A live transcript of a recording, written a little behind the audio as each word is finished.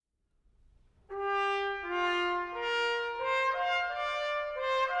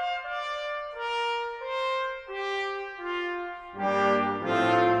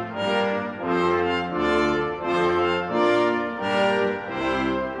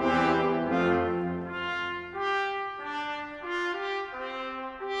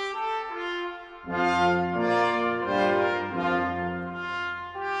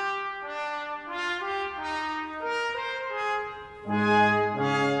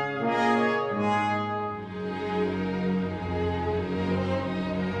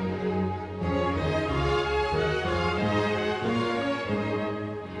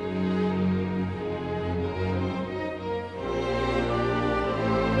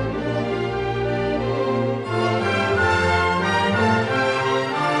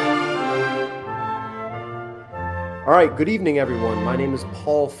All right, good evening, everyone. My name is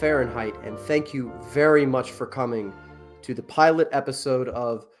Paul Fahrenheit, and thank you very much for coming to the pilot episode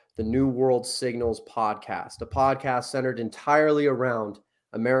of the New World Signals podcast, a podcast centered entirely around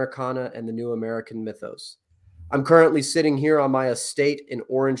Americana and the new American mythos. I'm currently sitting here on my estate in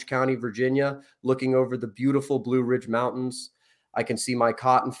Orange County, Virginia, looking over the beautiful Blue Ridge Mountains. I can see my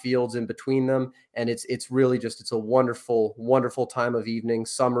cotton fields in between them, and it's really it's a wonderful, wonderful time of evening.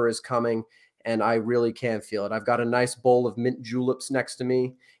 Summer is coming, and I really can feel it. I've got a nice bowl of mint juleps next to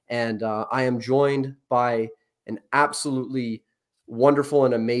me, and I am joined by an absolutely wonderful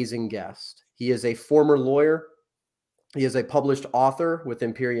and amazing guest. He is a former lawyer. He is a published author with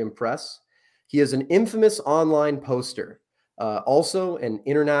Imperium Press. He is an infamous online poster, also an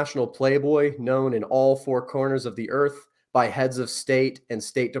international playboy known in all four corners of the earth by heads of state and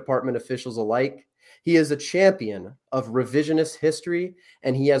State Department officials alike. He is a champion of revisionist history,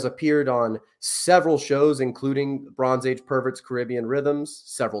 and he has appeared on several shows, including Bronze Age Perverts Caribbean Rhythms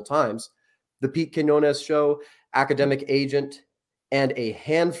several times, The Pete Quinones Show, Academic Agent, and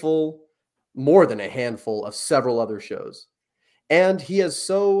more than a handful of several other shows. And he has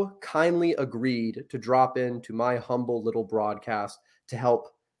so kindly agreed to drop into my humble little broadcast to help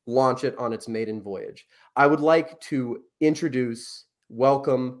launch it on its maiden voyage. I would like to introduce,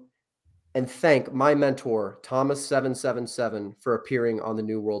 welcome, and thank my mentor, Thomas777, for appearing on the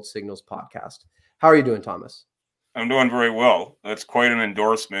New World Signals podcast. How are you doing, Thomas? I'm doing very well. That's quite an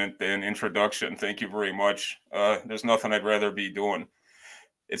endorsement and introduction. Thank you very much. There's nothing I'd rather be doing.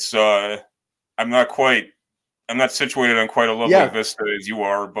 It's I'm not situated on quite a lovely vista as you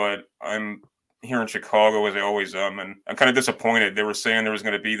are, but I'm here in Chicago as I always am, and I'm kind of disappointed. They were saying there was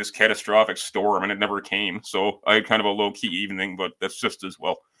going to be this catastrophic storm, and it never came. So I had kind of a low-key evening, but that's just as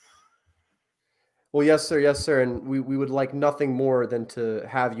well. Well, yes, sir. Yes, sir. And we would like nothing more than to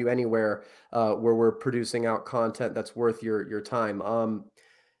have you anywhere where we're producing out content that's worth your time.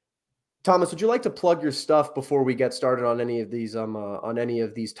 Thomas, would you like to plug your stuff before we get started on any of these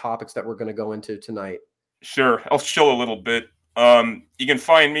topics that we're going to go into tonight? Sure. I'll chill a little bit. You can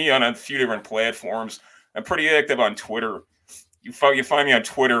find me on a few different platforms. I'm pretty active on Twitter. You find me on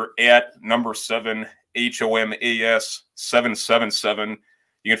Twitter at #7 HOMAS 777.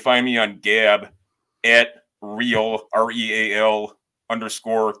 You can find me on Gab at real REAL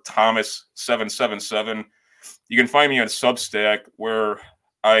 _ Thomas 777. You can find me on Substack, where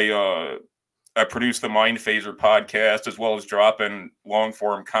I produce the Mind Phaser podcast, as well as dropping long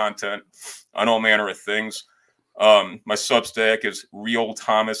form content on all manner of things. My Substack is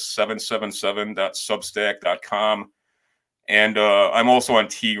realthomas777.substack.com. And I'm also on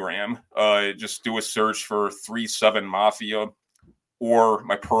Telegram. Just do a search for 37 Mafia, or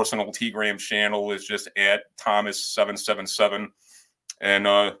my personal Telegram channel is just at Thomas777. And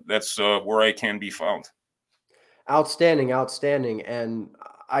that's where I can be found. Outstanding. And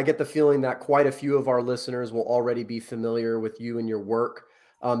I get the feeling that quite a few of our listeners will already be familiar with you and your work.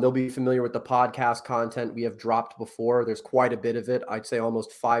 They'll be familiar with the podcast content we have dropped before. There's quite a bit of it. I'd say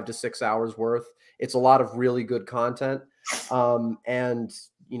almost 5 to 6 hours worth. It's a lot of really good content. And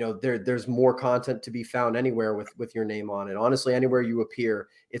you know, there's more content to be found anywhere with your name on it. Honestly, anywhere you appear,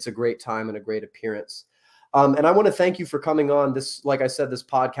 it's a great time and a great appearance. And I want to thank you for coming on this. Like I said, this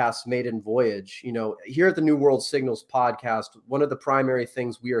podcast's maiden voyage. You know, here at the New World Signals podcast, one of the primary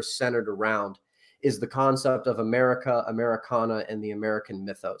things we are centered around is the concept of America, Americana, and the American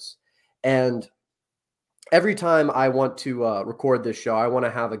mythos. And every time I want to record this show, I want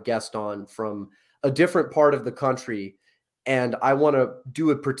to have a guest on from a different part of the country, and I want to do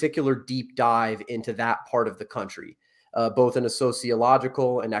a particular deep dive into that part of the country. Both in a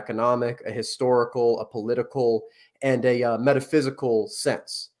sociological, an economic, a historical, a political, and a metaphysical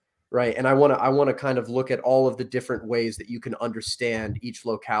sense, right? And I want to kind of look at all of the different ways that you can understand each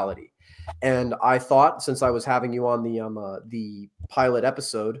locality. And I thought, since I was having you on the pilot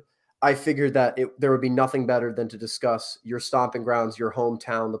episode, I figured that there would be nothing better than to discuss your stomping grounds, your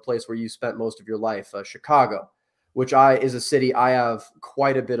hometown, the place where you spent most of your life, Chicago, which is a city I have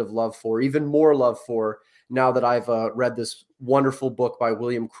quite a bit of love for, even more love for now that I've read this wonderful book by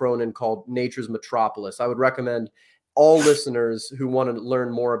William Cronin called Nature's Metropolis. I would recommend all listeners who want to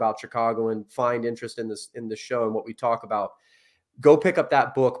learn more about Chicago and find interest in the show and what we talk about, go pick up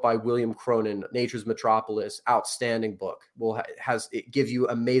that book by William Cronin, Nature's Metropolis. Outstanding book. It gives you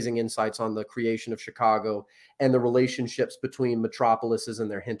amazing insights on the creation of Chicago and the relationships between metropolises and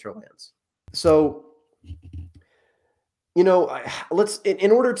their hinterlands. So, you know,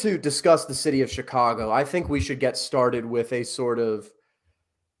 in order to discuss the city of Chicago, I think we should get started with a sort of,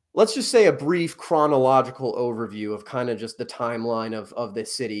 let's just say, a brief chronological overview of kind of just the timeline of the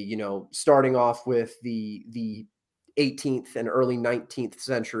city, you know, starting off with the 18th and early 19th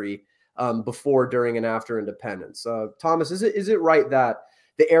century, before, during, and after independence. Thomas, is it right that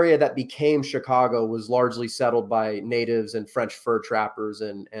the area that became Chicago was largely settled by natives and French fur trappers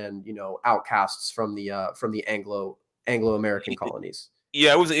and outcasts from the Anglo-American colonies?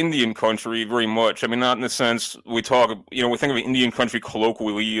 Yeah, it was Indian country very much. I mean, not in the sense we talk, we think of Indian country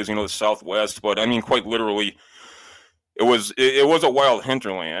colloquially as, the Southwest, but I mean, quite literally, it was a wild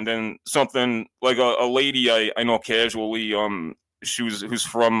hinterland. And something like a lady I know casually, who's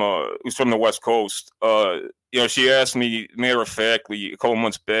from the West Coast, she asked me matter of factly a couple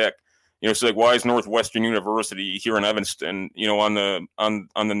months back, she's like, why is Northwestern University here in Evanston, on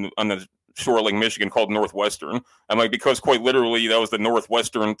the shore of Lake Michigan called Northwestern? I'm like, because quite literally that was the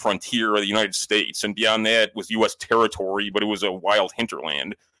northwestern frontier of the United States, and beyond that was U.S. territory, but it was a wild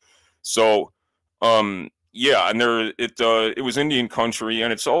hinterland. So, yeah, and it was Indian country,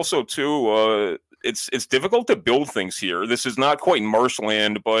 and it's also too it's difficult to build things here. This is not quite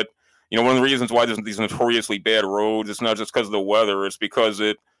marshland, but one of the reasons why there's these notoriously bad roads, it's not just because of the weather, it's because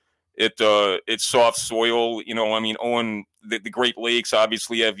it's soft soil. I mean, the Great Lakes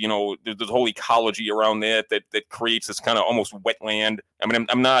obviously have, there's the whole ecology around that creates this kind of almost wetland. I mean,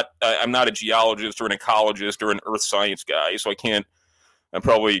 I'm not a geologist or an ecologist or an earth science guy, so I can't. I'm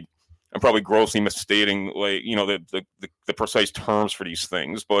probably grossly misstating, like, the precise terms for these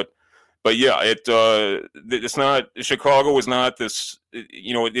things, but yeah, it's not, Chicago was not this,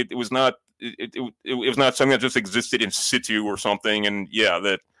 it was not, it was not something that just existed in situ or something. And yeah,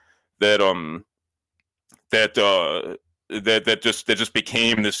 that just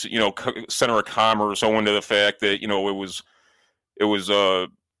became this, center of commerce, owing to the fact that, it was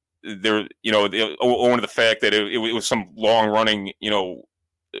there, owing to the fact that it was some long running,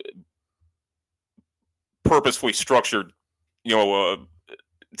 purposefully structured,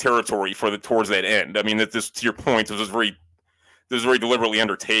 territory towards that end. I mean, that this, to your point, this was very deliberately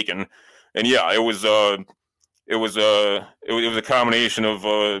undertaken. And yeah, it was a combination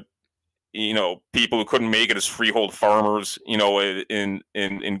of people who couldn't make it as freehold farmers, in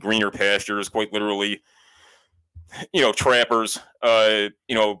greener pastures, quite literally, trappers,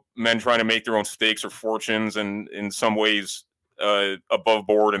 men trying to make their own stakes or fortunes, and in some ways above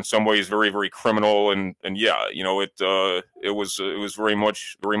board, in some ways very, very criminal. And yeah, it was very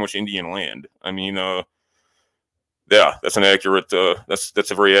much Indian land. I mean, yeah, that's an accurate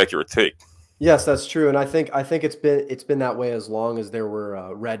that's a very accurate take. Yes, that's true, and I think it's been that way as long as there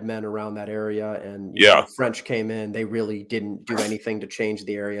were red men around that area, and Yeah. the French came in. They really didn't do anything to change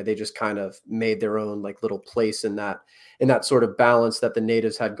the area. They just kind of made their own like little place in that sort of balance that the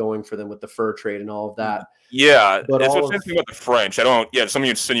natives had going for them with the fur trade and all of that. Yeah, But that's all what's of interesting about the French. I don't. Yeah, something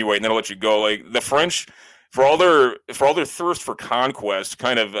you insinuate, and then I'll let you go. Like the French, for all their thirst for conquest,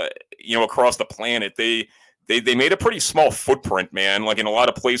 kind of across the planet, they made a pretty small footprint, man. Like in a lot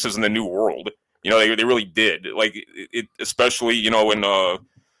of places in the New World, they really did. Like it especially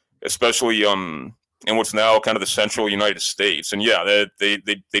especially in what's now kind of the central United States. And yeah, they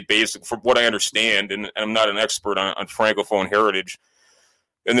basically, from what I understand, and I'm not an expert on Francophone heritage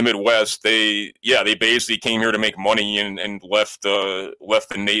in the Midwest, they basically came here to make money and left the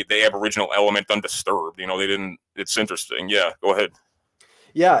Aboriginal element undisturbed. They didn't. It's interesting. Yeah, go ahead.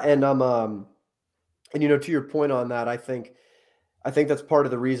 Yeah, and and to your point on that, I think that's part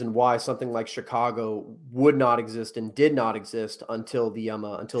of the reason why something like Chicago would not exist and did not exist until the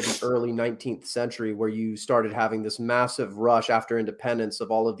early 19th century, where you started having this massive rush after independence of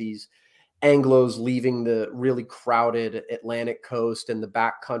all of these Anglos leaving the really crowded Atlantic coast and the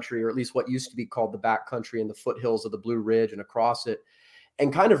back country, or at least what used to be called the back country, and the foothills of the Blue Ridge and across it,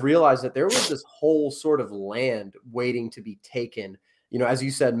 and kind of realized that there was this whole sort of land waiting to be taken. As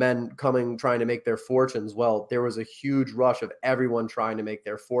you said, men coming, trying to make their fortunes. Well, there was a huge rush of everyone trying to make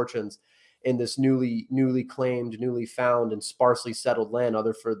their fortunes in this newly claimed, newly found, and sparsely settled land,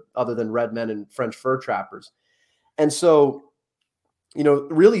 other than red men and French fur trappers. And so,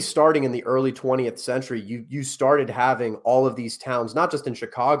 really starting in the early 20th century, you started having all of these towns, not just in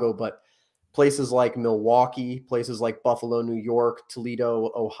Chicago, but places like Milwaukee, places like Buffalo, New York,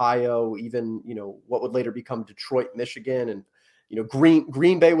 Toledo, Ohio, even, what would later become Detroit, Michigan, and,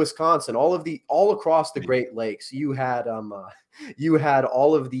 Green Bay, Wisconsin, all across the Great Lakes. You had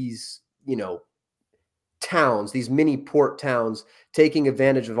all of these, towns, these mini port towns, taking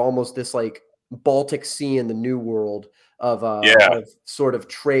advantage of almost this like Baltic Sea in the New World of sort of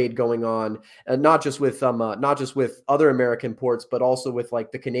trade going on, and not just with other American ports, but also with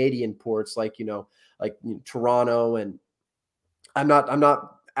like the Canadian ports, like Toronto. And I'm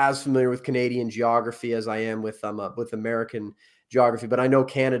not as familiar with Canadian geography as I am with American geography, but I know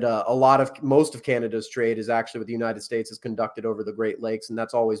Canada, most of Canada's trade is actually with the United States is conducted over the Great Lakes, and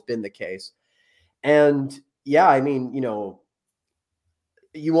that's always been the case. And yeah, I mean,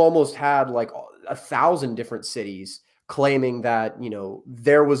 you almost had like 1,000 different cities claiming that,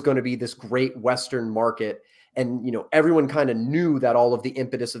 there was going to be this great Western market. And, everyone kind of knew that all of the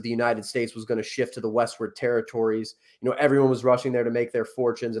impetus of the United States was going to shift to the westward territories. Everyone was rushing there to make their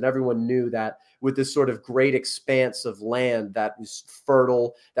fortunes. And everyone knew that with this sort of great expanse of land that was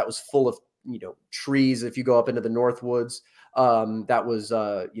fertile, that was full of, trees, if you go up into the North Woods, that was,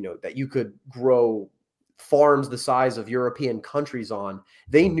 that you could grow farms the size of European countries on.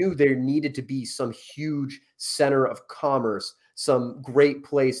 They knew there needed to be some huge center of commerce, some great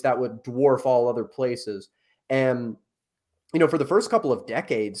place that would dwarf all other places. And, for the first couple of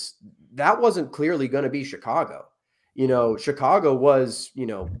decades, that wasn't clearly going to be Chicago. Chicago was,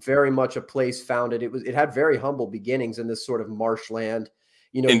 very much a place founded. It had very humble beginnings in this sort of marshland.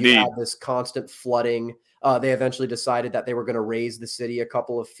 You had this constant flooding. They eventually decided that they were going to raise the city a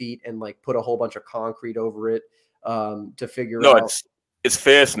couple of feet and like put a whole bunch of concrete over it to figure out. It's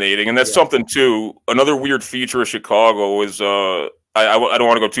fascinating, and that's something too. Another weird feature of Chicago is I don't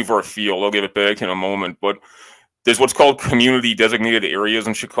want to go too far afield. I'll give it back in a moment, but there's what's called community designated areas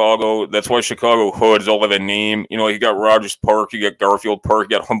in Chicago. That's why Chicago hoods all have a name. You got Rogers Park, you got Garfield Park,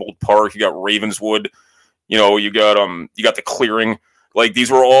 you got Humboldt Park, you got Ravenswood. You got the Clearing. Like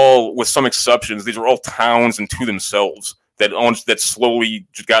these were all, with some exceptions, these were all towns unto themselves that slowly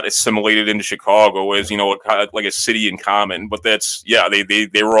just got assimilated into Chicago as like a city in common. But that's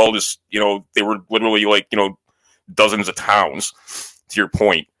they were all just they were literally like dozens of towns. To your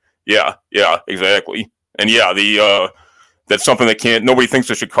point, yeah, exactly. And that's something that nobody thinks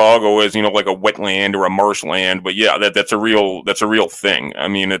of Chicago as like a wetland or a marshland, but that's a real thing. I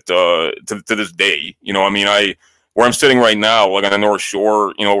mean, to this day, where I'm sitting right now, like on the North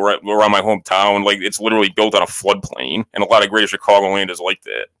Shore, around my hometown, like it's literally built on a floodplain, and a lot of Greater Chicagoland is like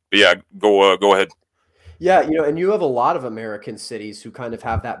that. But yeah, go ahead. Yeah, and you have a lot of American cities who kind of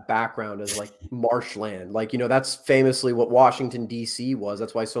have that background as like marshland. Like, that's famously what Washington, D.C. was.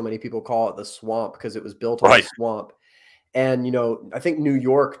 That's why so many people call it the swamp, because it was built on a swamp. And, I think New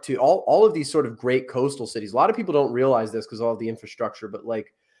York too, all of these sort of great coastal cities, a lot of people don't realize this because of all the infrastructure, but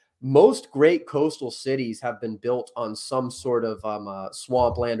like most great coastal cities have been built on some sort of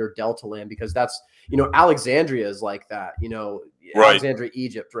swampland or delta land, because that's, Alexandria is like that, Alexandria,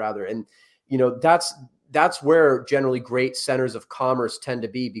 Egypt, rather. And, that's where generally great centers of commerce tend to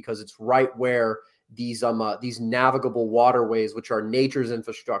be, because it's right where these navigable waterways, which are nature's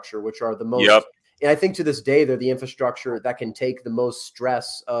infrastructure, which are the most. Yep. And I think to this day, they're the infrastructure that can take the most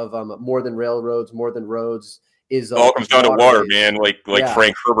stress of more than railroads, more than roads. It all comes down to water, man. Like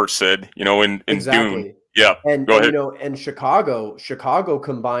Frank Herbert said, in exactly. Dune. Yeah. And, go ahead. And Chicago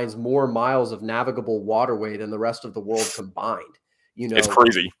combines more miles of navigable waterway than the rest of the world combined. It's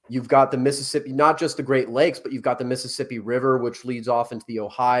crazy. You've got the Mississippi, not just the Great Lakes, but you've got the Mississippi River, which leads off into the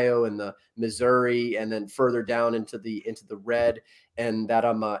Ohio and the Missouri, and then further down into the Red, and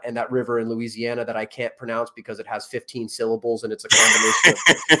that river in Louisiana that I can't pronounce because it has 15 syllables, and it's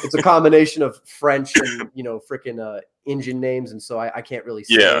a combination of French and freaking engine names, and so I can't really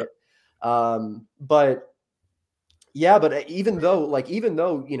say it. But even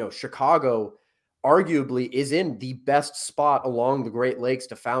though Chicago arguably is in the best spot along the Great Lakes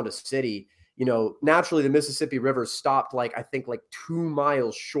to found a city, naturally the Mississippi River stopped I think 2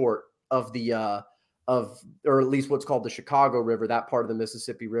 miles short of or at least what's called the Chicago River. That part of the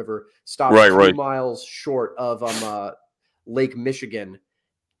Mississippi River stopped 2 miles short of Lake Michigan.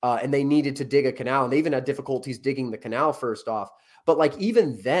 And they needed to dig a canal, and they even had difficulties digging the canal first off. But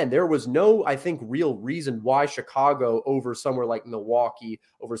even then, there was no, I think, real reason why Chicago over somewhere like Milwaukee,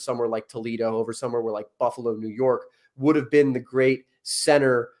 over somewhere like Toledo, over somewhere where Buffalo, New York, would have been the great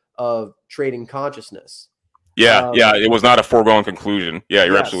center of trading consciousness. It was not a foregone conclusion. Yeah,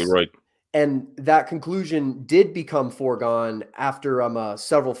 you're absolutely right. And that conclusion did become foregone after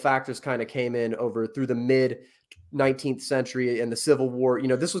several factors kind of came in through the mid 19th century and the Civil War.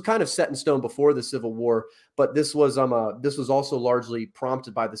 This was kind of set in stone before the Civil War, but this was also largely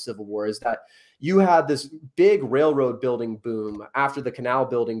prompted by the Civil War. Is that you had this big railroad building boom after the canal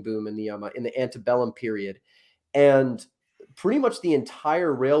building boom in the antebellum period, and pretty much the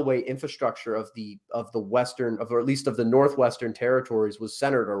entire railway infrastructure of the western, or at least of the northwestern territories, was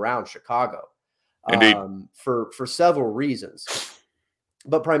centered around Chicago. Indeed. For several reasons,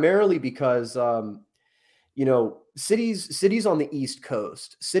 but primarily because cities on the East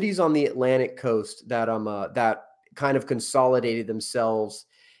Coast, cities on the Atlantic coast that kind of consolidated themselves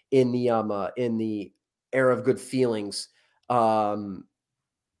in the era of good feelings,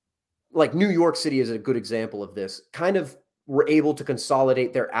 like New York City is a good example of this, kind of were able to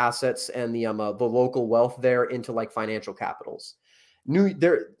consolidate their assets and the local wealth there into like financial capitals. New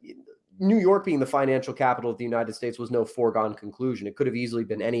York being the financial capital of the United States was no foregone conclusion. It could have easily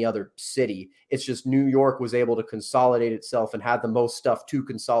been any other city. It's just New York was able to consolidate itself and had the most stuff to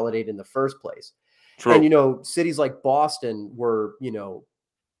consolidate in the first place. True. And, you know, cities like Boston were, you know,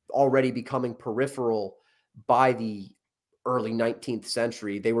 already becoming peripheral by the early 19th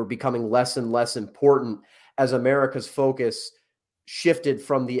century. They were becoming less and less important as America's focus shifted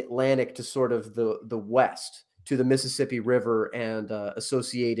from the Atlantic to sort of the West, to the Mississippi River and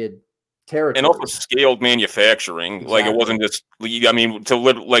associated territories. And also scaled manufacturing. Exactly. Like it wasn't just, I mean,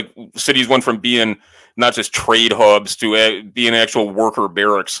 like cities went from being not just trade hubs to being actual worker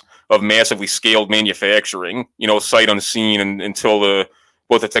barracks of massively scaled manufacturing, you know, sight unseen, and until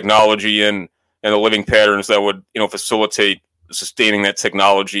both the technology and the living patterns that would, you know, facilitate sustaining that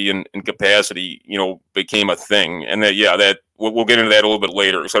technology and capacity, you know, became a thing. And that we'll get into that a little bit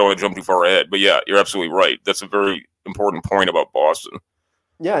later, because I don't want to jump too far ahead. But yeah, you're absolutely right. That's a very important point about Boston.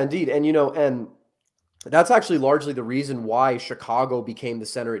 Yeah, indeed. And, you know, and that's actually largely the reason why Chicago became the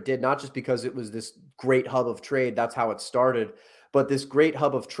center it did, not just because it was this great hub of trade. That's how it started. But this great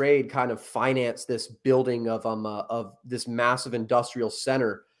hub of trade kind of financed this building of this massive industrial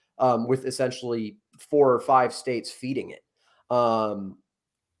center with essentially 4 or 5 states feeding it.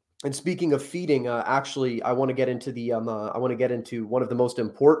 And speaking of feeding, actually, I want to get into one of the most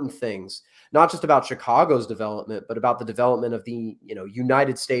important things, not just about Chicago's development, but about the development of the, you know,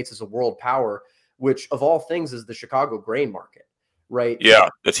 United States as a world power, which of all things is the Chicago grain market, right? Yeah,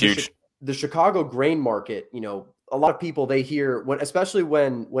 that's huge. The Chicago grain market, you know, a lot of people, they hear especially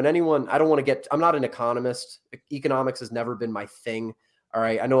when anyone, I'm not an economist. Economics has never been my thing. All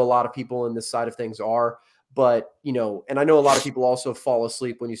right. I know a lot of people in this side of things are, but, you know, and I know a lot of people also fall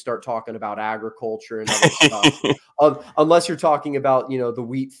asleep when you start talking about agriculture and other stuff, unless you're talking about, you know, the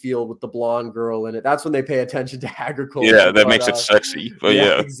wheat field with the blonde girl in it. That's when they pay attention to agriculture. Yeah, that makes it sexy. But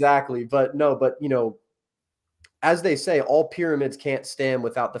yeah, exactly. But no, but, you know, as they say, all pyramids can't stand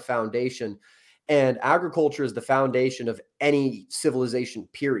without the foundation. And agriculture is the foundation of any civilization,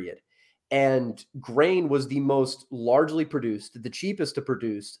 period. And grain was the most largely produced, the cheapest to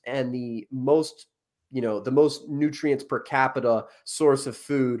produce, and the most, you know, the most nutrients per capita source of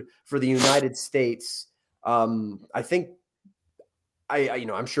food for the United States. I think you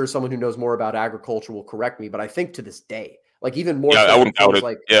know, I'm sure someone who knows more about agriculture will correct me, but I think to this day, like even more so I wouldn't doubt it.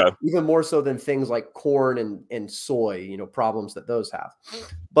 Like, yeah, even more so than things like corn and soy, you know, problems that those have.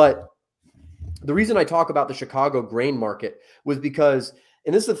 But the reason I talk about the Chicago grain market was because,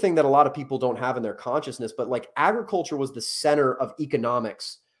 and this is the thing that a lot of people don't have in their consciousness, but like agriculture was the center of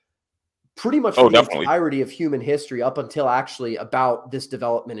economics pretty much for the entirety of human history up until actually about this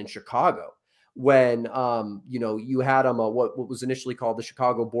development in Chicago, when you know, you had what was initially called the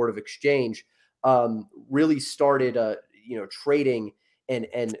Chicago Board of Exchange really started you know, trading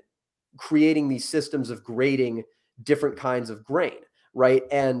and creating these systems of grading different kinds of grain, right?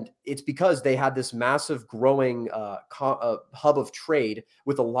 And it's because they had this massive growing hub of trade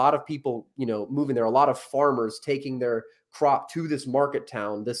with a lot of people, you know, moving there, a lot of farmers taking their crop to this market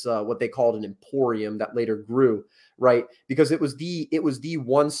town, this what they called an emporium that later grew, right? Because it was the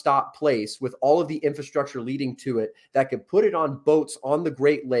one-stop place with all of the infrastructure leading to it that could put it on boats on the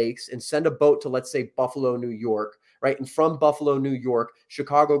Great Lakes and send a boat to, let's say, Buffalo, New York, right? And from Buffalo, New York,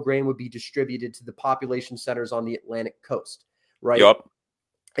 Chicago grain would be distributed to the population centers on the Atlantic coast, right? Yep.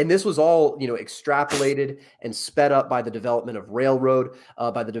 And this was all, you know, extrapolated and sped up by the development of railroad,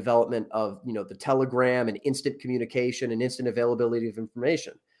 by the development of, you know, the telegram and instant communication and instant availability of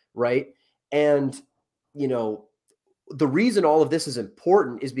information, right? And, you know, the reason all of this is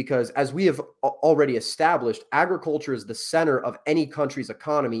important is because, as we have already established, agriculture is the center of any country's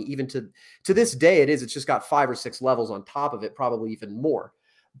economy. Even to this day, it is. It's just got 5 or 6 levels on top of it, probably even more.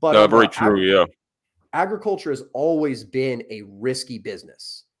 But very true. Yeah. Agriculture has always been a risky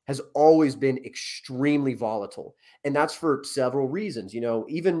business, has always been extremely volatile. And that's for several reasons. You know,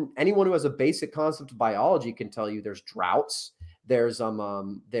 even anyone who has a basic concept of biology can tell you there's droughts, there's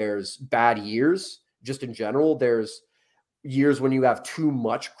bad years just in general. There's years when you have too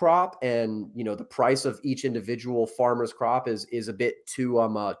much crop and, you know, the price of each individual farmer's crop is a bit too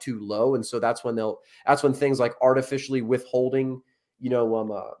low. And so that's when things like artificially withholding, you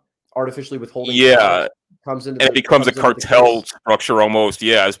know, yeah, comes into, and it becomes a cartel structure almost,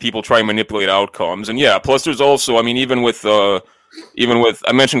 yeah, as people try and manipulate outcomes. And yeah, plus there's also, I mean, even with I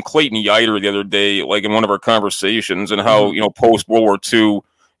mentioned Clayton Yiter the other day, like in one of our conversations, and how, you know, post World War II, you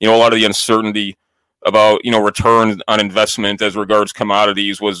know, a lot of the uncertainty about return on investment as regards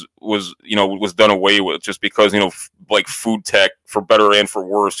commodities was done away with, just because like food tech, for better and for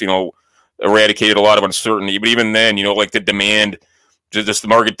worse, eradicated a lot of uncertainty. But even then, like the demand, just the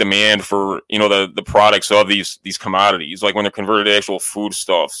market demand for the products of these commodities, like when they're converted to actual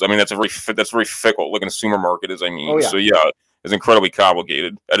foodstuffs, I mean that's very fickle. The consumer market is, Oh yeah. So yeah, it's incredibly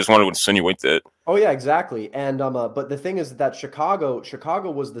complicated. I just wanted to insinuate that. Oh yeah, exactly. And but the thing is that Chicago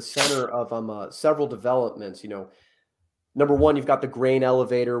was the center of several developments. Number one, you've got the grain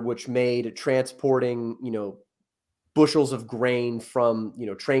elevator, which made transporting bushels of grain from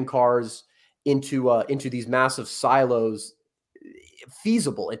train cars into these massive silos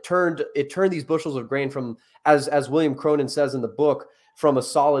feasible. It turned these bushels of grain from, as William Cronin says in the book, from a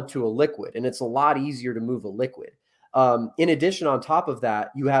solid to a liquid, and it's a lot easier to move a liquid. In addition, on top of that,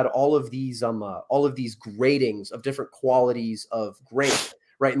 you had all of these gradings of different qualities of grain,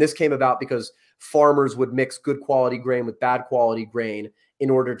 right? And this came about because farmers would mix good quality grain with bad quality grain in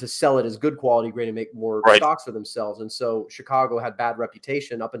order to sell it as good quality grain and make more Right. stocks for themselves. And so Chicago had bad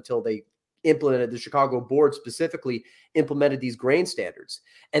reputation up until they implemented, the Chicago board specifically implemented these grain standards,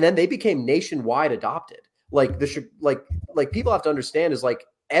 and then they became nationwide adopted. Like people have to understand is like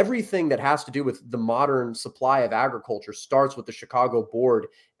everything that has to do with the modern supply of agriculture starts with the Chicago board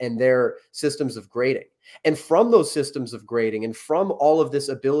and their systems of grading. And from those systems of grading and from all of this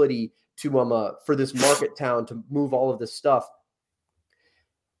ability to for this market town to move all of this stuff,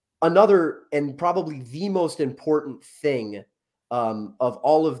 another and probably the most important thing of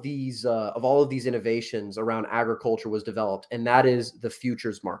all of these innovations around agriculture was developed, and that is the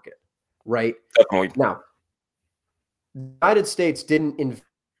futures market. Right Definitely. now, the United States didn't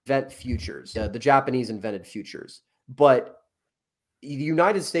invent futures. The Japanese invented futures, but the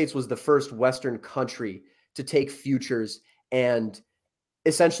United States was the first Western country to take futures and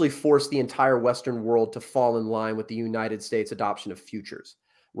essentially force the entire Western world to fall in line with the United States adoption of futures.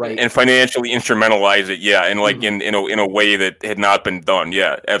 Right. And financially instrumentalize it, yeah, and like Mhm. in a way that had not been done.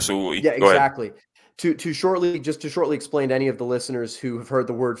 Yeah, absolutely. Yeah, Go ahead. exactly. To shortly explain to any of the listeners who have heard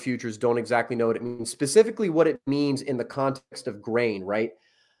the word futures don't exactly know what it means, specifically what it means in the context of grain, right?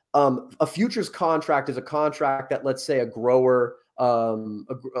 A futures contract is a contract that, let's say, a grower,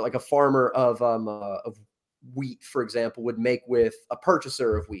 like a farmer of wheat, for example, would make with a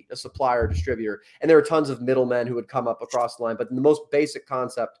purchaser of wheat, a supplier, distributor, and there are tons of middlemen who would come up across the line. But in the most basic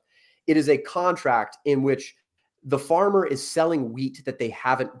concept, it is a contract in which the farmer is selling wheat that they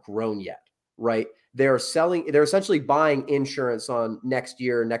haven't grown yet, right? They're essentially buying insurance on next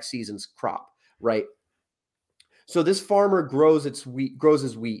season's crop, right? So this farmer grows his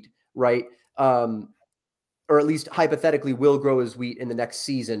wheat, right? Or at least hypothetically will grow his wheat in the next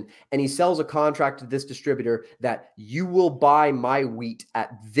season. And he sells a contract to this distributor that you will buy my wheat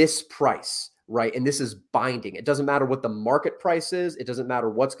at this price, right? And this is binding. It doesn't matter what the market price is. It doesn't matter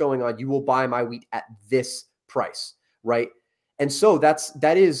what's going on. You will buy my wheat at this price, right? And so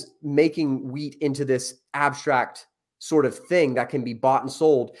that is making wheat into this abstract sort of thing that can be bought and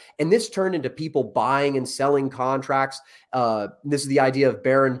sold. And this turned into people buying and selling contracts. This is the idea of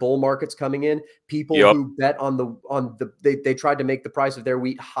bear and bull markets coming in. People Yep. who bet they tried to make the price of their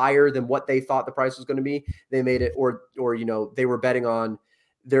wheat higher than what they thought the price was going to be. They made it, or they were betting on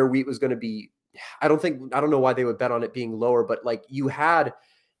their wheat was going to be. I don't know why they would bet on it being lower, but like you had,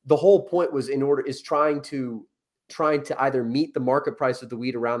 the whole point was trying to either meet the market price of the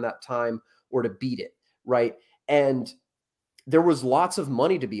wheat around that time or to beat it, right? And there was lots of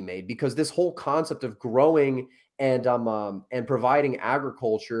money to be made because this whole concept of growing and providing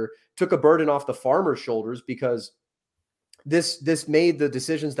agriculture took a burden off the farmers' shoulders, because this made the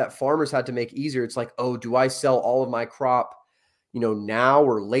decisions that farmers had to make easier. It's like, oh, do I sell all of my crop, now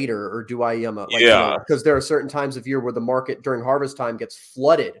or later, or do I Yeah. because there are certain times of year where the market during harvest time gets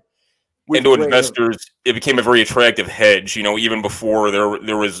flooded And with to grain. investors, it became a very attractive hedge. Even before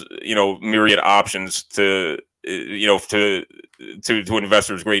there was myriad options to to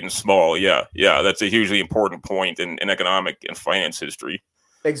investors great and small. Yeah, that's a hugely important point in economic and finance history.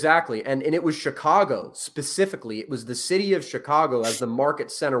 Exactly. And it was Chicago specifically. It was the city of Chicago as the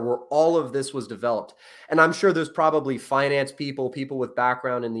market center where all of this was developed. And I'm sure there's probably finance people with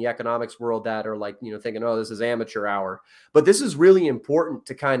background in the economics world that are like, thinking, oh, this is amateur hour. But this is really important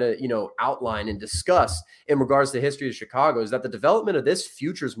to kind of, outline and discuss in regards to the history of Chicago, is that the development of this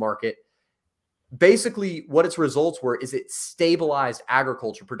futures market, basically what its results were is it stabilized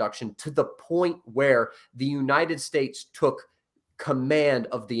agriculture production to the point where the United States took command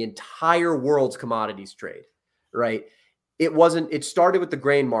of the entire world's commodities trade, right? It started with the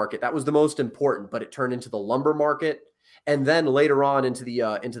grain market. That was the most important, but it turned into the lumber market. And then later on into the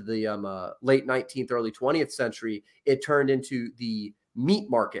late 19th, early 20th century, it turned into the meat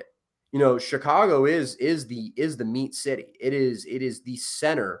market. Chicago is the meat city. It is the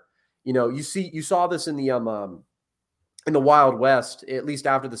center. You saw this in the Wild West, at least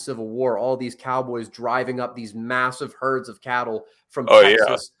after the Civil War, all these cowboys driving up these massive herds of cattle from Oh yeah.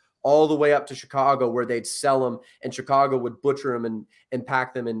 Texas all the way up to Chicago, where they'd sell them, and Chicago would butcher them and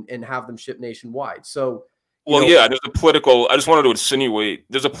pack them and have them shipped nationwide. So, Well, yeah, there's a political. I just wanted to insinuate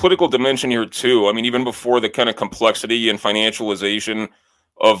there's a political dimension here too. I mean, even before the kind of complexity and financialization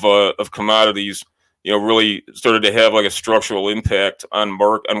of commodities, really started to have like a structural impact on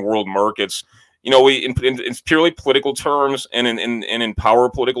world markets. In purely political terms and in power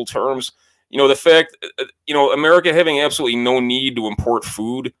political terms, the fact, America having absolutely no need to import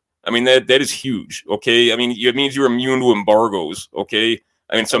food. I mean, that is huge. Okay, I mean, it means you're immune to embargoes. Okay,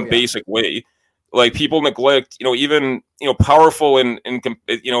 I mean, some basic way. Like people neglect, even powerful and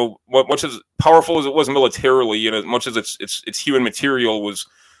much as powerful as it was militarily, and as much as its human material was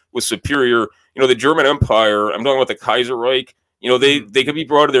superior. The German Empire. I'm talking about the Kaiserreich. They could be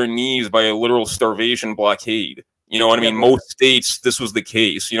brought to their knees by a literal starvation blockade. You know what I mean? Most states, this was the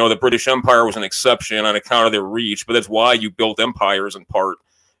case. The British Empire was an exception on account of their reach, but that's why you built empires in part.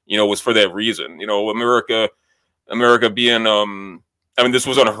 Was for that reason. America being I mean, this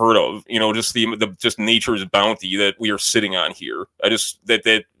was unheard of. Just just nature's bounty that we are sitting on here. I just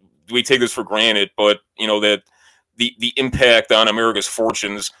that we take this for granted, but that the impact on America's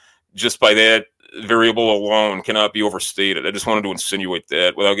fortunes just by that variable alone cannot be overstated. I just wanted to insinuate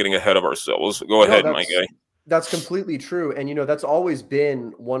that without getting ahead of ourselves. Go ahead, my guy. That's completely true, and that's always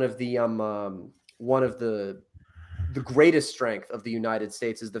been one of the greatest strength of the United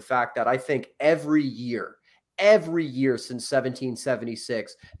States is the fact that I think every year since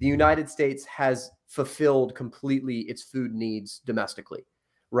 1776, the United States has fulfilled completely its food needs domestically,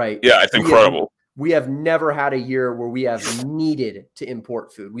 right? Yeah, it's incredible. We have never had a year where we have needed to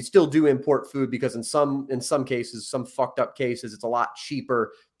import food. We still do import food because in some cases, some fucked up cases, it's a lot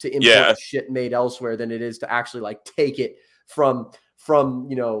cheaper to import shit made elsewhere than it is to actually like take it from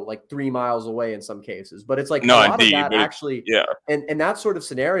like 3 miles away in some cases. But it's like a lot of that actually, and that sort of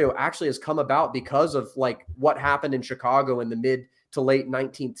scenario actually has come about because of like what happened in Chicago in the mid to late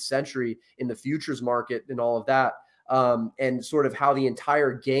 19th century in the futures market and all of that, and sort of how the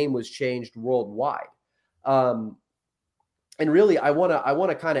entire game was changed worldwide. And really, I want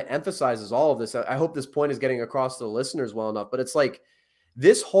to kind of emphasize all of this. I hope this point is getting across to the listeners well enough, but it's like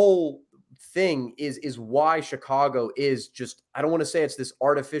this whole thing is why Chicago is just, I don't want to say it's this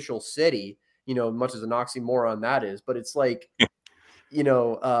artificial city, much as an oxymoron that is, but it's like,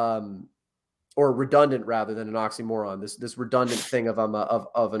 or redundant rather than an oxymoron, this redundant thing of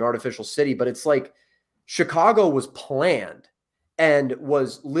an artificial city. But it's like Chicago was planned and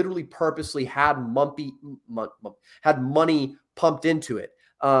was literally purposely had money pumped into it.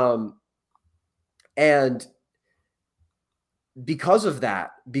 And because of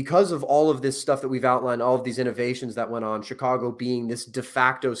that, because of all of this stuff that we've outlined, all of these innovations that went on, Chicago being this de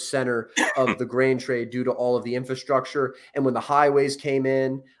facto center of the grain trade due to all of the infrastructure. And when the highways came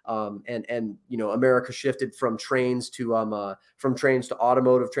in, and America shifted from trains to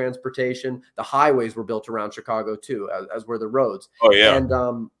automotive transportation, the highways were built around Chicago too, as were the roads. Oh yeah.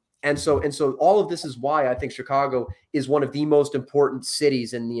 And so all of this is why I think Chicago is one of the most important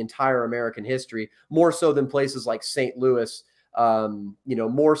cities in the entire American history, more so than places like St. Louis.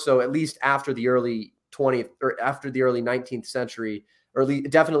 More so at least after the early 20th or after the early 19th century, or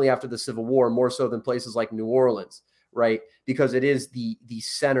definitely after the Civil War, more so than places like New Orleans, right? Because it is the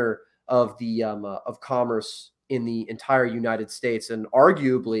center of the of commerce in the entire United States, and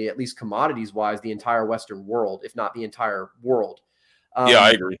arguably, at least commodities wise, the entire Western world, if not the entire world.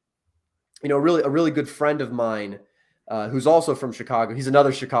 I agree. A really good friend of mine, who's also from Chicago. He's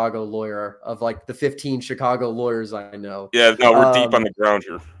another Chicago lawyer of like the 15 Chicago lawyers I know. Yeah, no, we're deep on the ground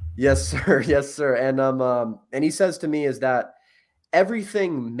here. Yes, sir. Yes, sir. And he says to me is that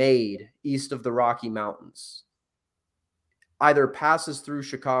everything made east of the Rocky Mountains either passes through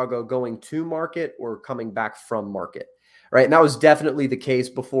Chicago going to market or coming back from market. Right. And that was definitely the case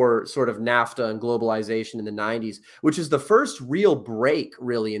before sort of NAFTA and globalization in the 90s, which is the first real break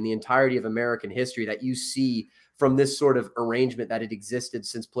really in the entirety of American history that you see from this sort of arrangement that had existed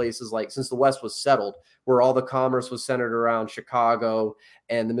since the West was settled, where all the commerce was centered around Chicago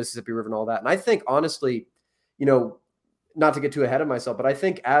and the Mississippi River and all that. And I think, honestly, not to get too ahead of myself, but I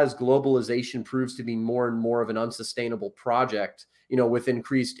think as globalization proves to be more and more of an unsustainable project, with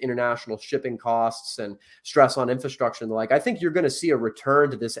increased international shipping costs and stress on infrastructure and the like, I think you're going to see a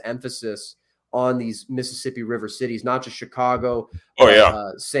return to this emphasis on these Mississippi River cities, not just Chicago, Oh but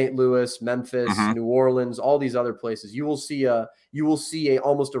yeah. St. Louis, Memphis, Hmm. New Orleans, all these other places. You will see a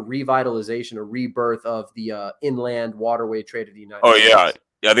almost a revitalization, a rebirth of the inland waterway trade of the United Oh yeah. States.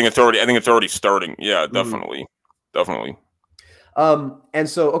 Yeah, I think it's already starting. Yeah, Mhm. definitely. Definitely. And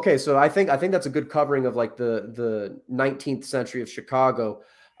so, okay, so I think that's a good covering of like the 19th century of Chicago.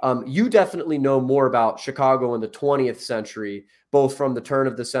 You definitely know more about Chicago in the 20th century, both from the turn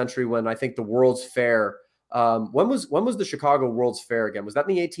of the century when I think the World's Fair. When was the Chicago World's Fair again? Was that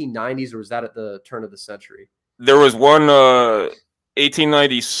in the 1890s or was that at the turn of the century? There was one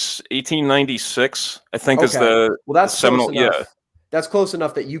 1890 1896, I think, is Okay, well the that's close seminal. Yeah. enough. That's close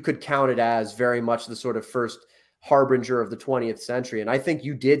enough that you could count it as very much the sort of first harbinger of the 20th century. And I think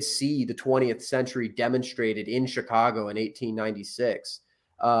you did see the 20th century demonstrated in Chicago in 1896.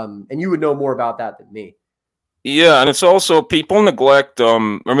 And you would know more about that than me. Yeah, and it's also people neglect, or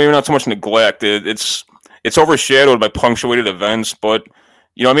maybe not so much neglect. It's overshadowed by punctuated events. But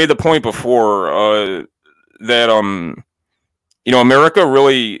I made the point before that America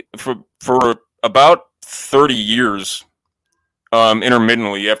really for about 30 years,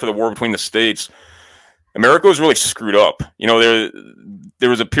 intermittently after the war between the states, America was really screwed up. There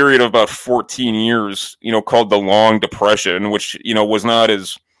was a period of about 14 years, called the Long Depression, which was not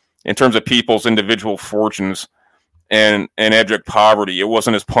as, in terms of people's individual fortunes and abject poverty, it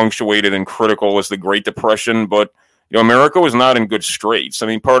wasn't as punctuated and critical as the Great Depression, but America was not in good straits. I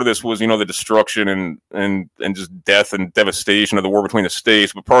mean, part of this was the destruction and just death and devastation of the war between the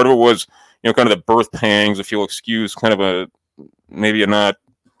states, but part of it was kind of the birth pangs, if you'll excuse kind of a maybe a not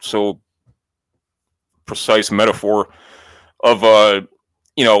so precise metaphor of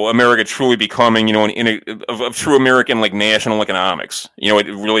America truly becoming of true American like national economics. It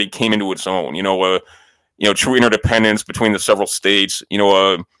really came into its own. True interdependence between the several states.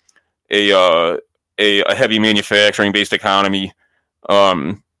 A a heavy manufacturing based economy,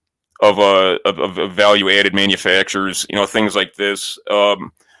 um, of value added manufacturers. Things like this.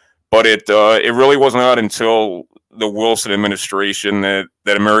 But it really was not until the Wilson administration that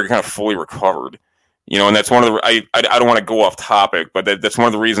America kind of fully recovered. And that's one of the I don't want to go off topic, but that's one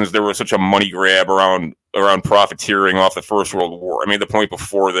of the reasons there was such a money grab around profiteering off the First World War. I made the point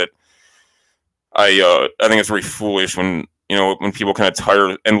before that I think it's very foolish when people kind of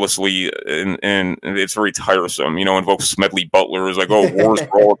tire endlessly, and it's very tiresome. Invoke Smedley Butler as like, oh, wars are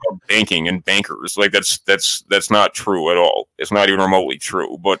all about banking and bankers. Like that's not true at all. It's not even remotely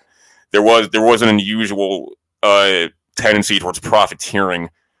true. But there was an unusual tendency towards profiteering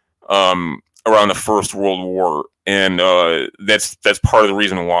around the First World War, and that's part of the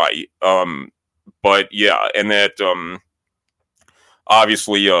reason why. But yeah, and that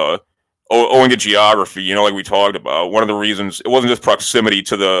obviously owing to geography, like we talked about, one of the reasons it wasn't just proximity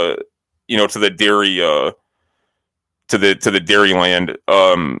to the dairy to the dairy land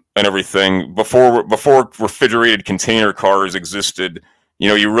and everything. Before refrigerated container cars existed,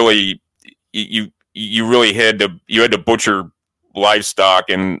 you really had to butcher livestock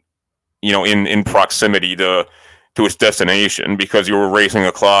and in proximity to its destination, because you were racing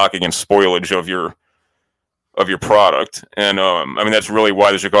the clock against spoilage of your product. And I mean, that's really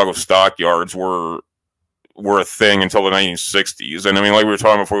why the Chicago stockyards were a thing until the 1960s. And I mean, like we were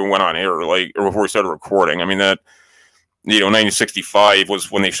talking before we went on air, like, or before we started recording, I mean, that 1965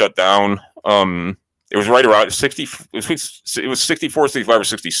 was when they shut down. It was right around 60. It was 64, 65, or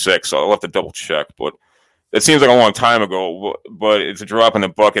 66. So I'll have to double check, but it seems like a long time ago. But it's a drop in the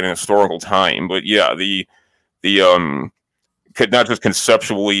bucket in historical time. But yeah, the could not just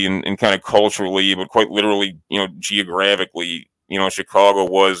conceptually and kind of culturally, but quite literally, geographically, Chicago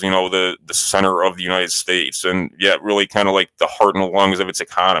was, the center of the United States, and yeah, really kind of like the heart and lungs of its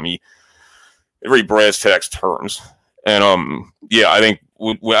economy, in very brass tacks terms. And yeah, I think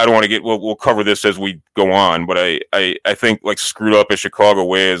I don't want to get. We'll cover this as we go on, but I think, like, screwed up as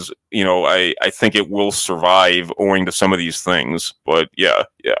Chicago is, I think it will survive owing to some of these things. But yeah,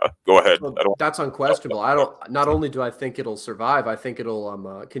 go ahead. Well, I don't. that's unquestionable. I don't. Not only do I think it'll survive, I think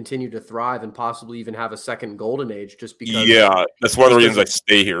it'll continue to thrive and possibly even have a second golden age, Yeah, that's one of the reasons I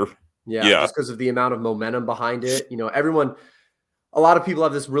stay here. Yeah. just because of the amount of momentum behind it. Everyone, a lot of people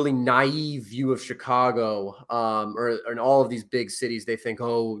have this really naive view of Chicago, or in all of these big cities. They think,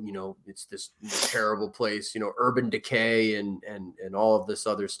 oh, it's this terrible place, urban decay and all of this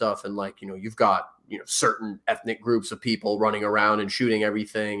other stuff. And like, you've got, certain ethnic groups of people running around and shooting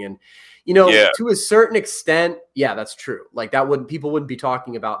everything. And, Yeah. to a certain extent, yeah, that's true. Like people wouldn't be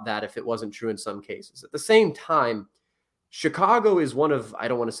talking about that if it wasn't true in some cases. At the same time, Chicago is I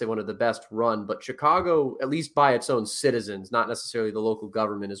don't want to say one of the best run, but Chicago, at least by its own citizens, not necessarily the local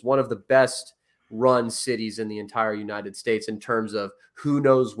government, is one of the best run cities in the entire United States in terms of who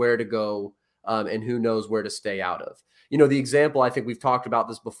knows where to go and who knows where to stay out of. The example, I think we've talked about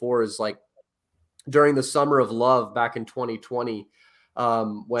this before, is like during the Summer of Love back in 2020,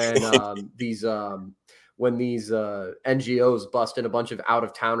 when these NGOs bust in a bunch of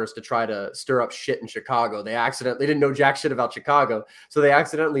out-of-towners to try to stir up shit in Chicago. They didn't know jack shit about Chicago, so they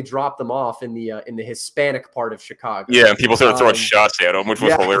accidentally dropped them off in the Hispanic part of Chicago. Yeah, and people started throwing shots at them, which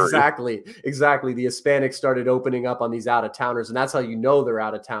was hilarious. Exactly. The Hispanics started opening up on these out-of-towners, and that's how you know they're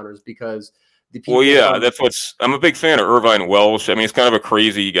out-of-towners, because the people. Well, yeah, I'm a big fan of Irvine Welsh. I mean, he's kind of a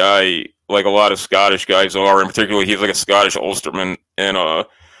crazy guy, like a lot of Scottish guys are, and particularly he's like a Scottish Ulsterman, and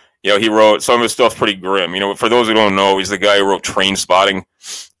he wrote some of his stuff pretty grim. For those who don't know, he's the guy who wrote Train Spotting,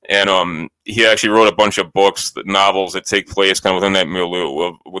 and he actually wrote a bunch of books, novels that take place kind of within that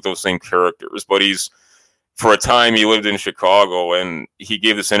milieu with those same characters. But for a time, he lived in Chicago, and he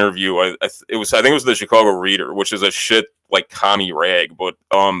gave this interview. I think it was the Chicago Reader, which is a shit like commie rag. But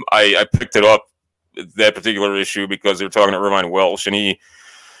I picked it up, that particular issue, because they were talking to Irvine Welsh, and he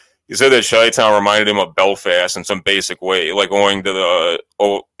said that Chi-Town reminded him of Belfast in some basic way, like going to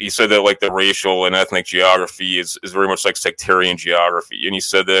he said that like the racial and ethnic geography is very much like sectarian geography. And he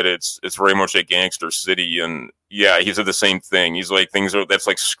said that it's very much a gangster city. And yeah, he said the same thing. He's like, that's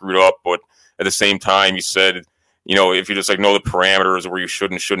like screwed up. But at the same time, he said, if you just like know the parameters of where you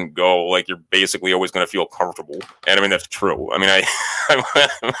should and shouldn't go, like you're basically always going to feel comfortable. And I mean, that's true. I mean,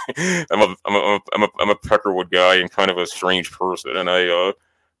 I'm a Peckerwood guy and kind of a strange person. And I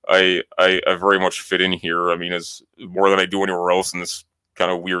very much fit in here. I mean, it's more than I do anywhere else in this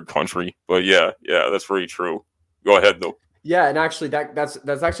kind of weird country. But yeah, that's very true. Go ahead, though. Yeah, and actually, that's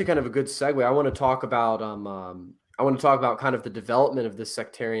actually kind of a good segue. I want to talk about kind of the development of this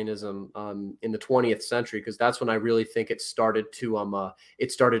sectarianism in the 20th century, because that's when I really think it started to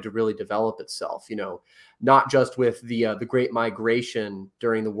really develop itself. Not just with the Great Migration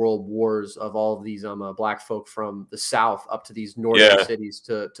during the World Wars of all of these Black folk from the South up to these northern cities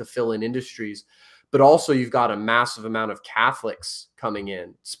to fill in industries, but also you've got a massive amount of Catholics coming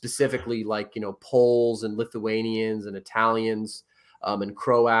in, specifically like Poles and Lithuanians and Italians. And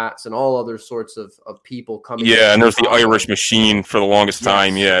Croats and all other sorts of people coming. Yeah, and there's the Irish machine for the longest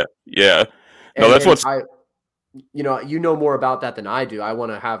time. Yeah. No, that's what's. You know more about that than I do. I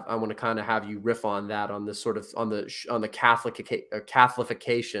want to kind of have you riff on that, on this sort of on the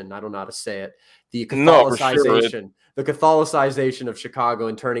Catholification. I don't know how to say it. The Catholicization, the Catholicization of Chicago,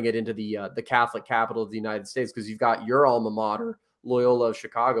 and turning it into the Catholic capital of the United States. Because you've got your alma mater, Loyola of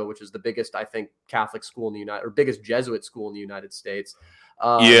Chicago, which is the biggest, I think, Catholic school in the biggest Jesuit school in the United States.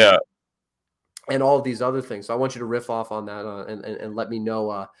 And all of these other things. So I want you to riff off on that and let me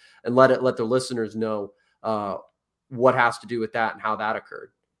know and let the listeners know what has to do with that and how that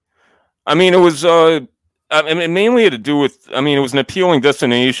occurred. I mean, it was it mainly had to do with, it was an appealing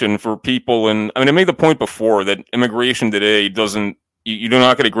destination for people. And I made the point before that immigration today you do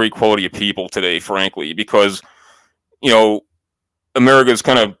not get a great quality of people today, frankly, because, America's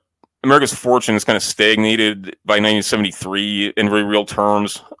fortune is kind of stagnated by 1973 in very real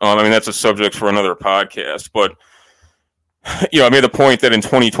terms. That's a subject for another podcast, but I made the point that in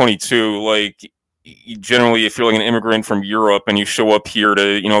 2022, like, generally, if you're like an immigrant from Europe and you show up here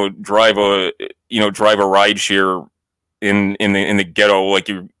to, drive a ride share in the ghetto, like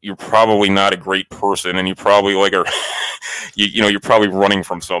you're probably not a great person, and you probably like are, you're probably running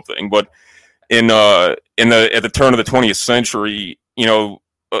from something. But at the turn of the 20th century,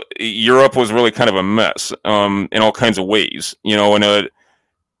 Europe was really kind of a mess in all kinds of ways, and a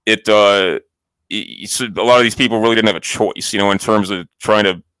lot of these people really didn't have a choice, in terms of trying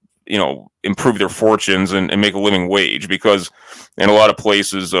to, improve their fortunes and make a living wage, because in a lot of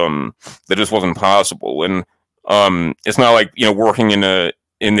places that just wasn't possible. And it's not like, working in the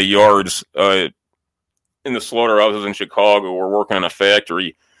yards in the slaughterhouses in Chicago or working in a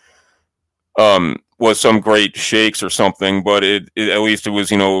factory was some great shakes or something, but at least it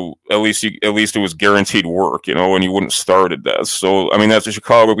was, at least it was guaranteed work, and you wouldn't starve to death. So that's a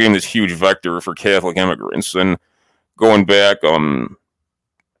Chicago being this huge vector for Catholic immigrants. And going back, and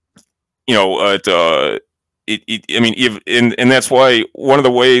that's why one of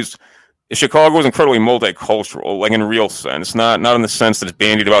the ways Chicago is incredibly multicultural, like in real sense, not in the sense that it's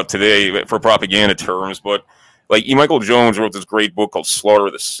bandied about today for propaganda terms, but like Michael Jones wrote this great book called Slaughter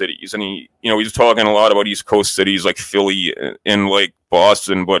of the Cities, and he's talking a lot about East Coast cities like Philly and like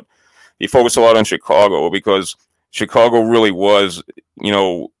Boston, but he focused a lot on Chicago because Chicago really was,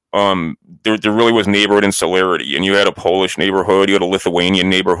 there really was neighborhood insularity, and you had a Polish neighborhood, you had a Lithuanian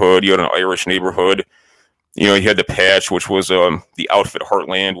neighborhood, you had an Irish neighborhood, You had the Patch, which was the outfit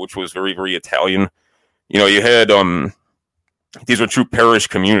Heartland, which was very, very Italian. You had these were true parish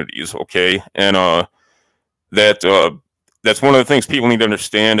communities, okay, and that that's one of the things people need to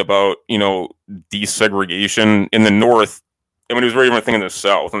understand about desegregation in the North. I mean, it was a very different thing in the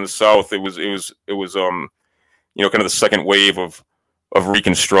South. In the South, it was kind of the second wave of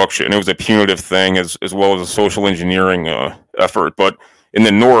Reconstruction. It was a punitive thing as well as a social engineering effort. But in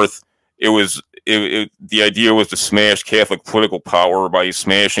the North, the idea was to smash Catholic political power by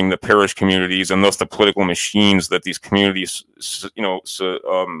smashing the parish communities and thus the political machines that these communities,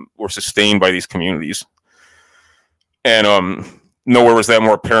 were sustained by these communities. And nowhere was that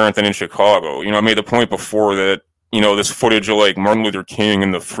more apparent than in Chicago. I made the point before that this footage of like Martin Luther King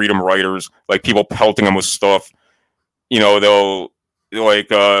and the Freedom Riders, like people pelting them with stuff. They'll like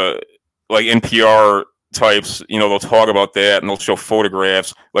NPR types, they'll talk about that and they'll show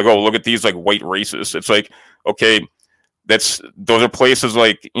photographs like, oh, look at these like white racists. It's like, okay, those are places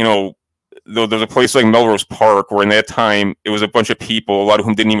like, there's a place like Melrose Park where in that time it was a bunch of people, a lot of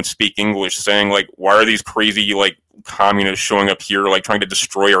whom didn't even speak English, saying like, why are these crazy like communists showing up here like trying to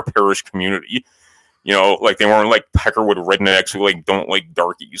destroy our parish community? Like they weren't like Peckerwood rednecks who like don't like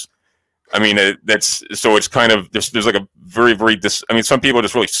darkies. I mean, so it's kind of there's like a very, very some people are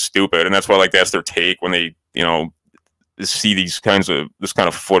just really stupid, and that's why like that's their take when they see this kind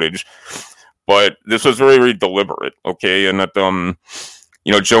of footage. But this was very, very deliberate, okay, and that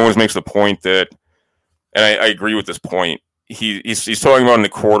Jones makes the point that, and I agree with this point. He's talking about in the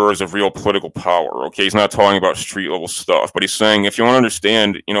corridors of real political power. Okay, he's not talking about street level stuff, but he's saying if you want to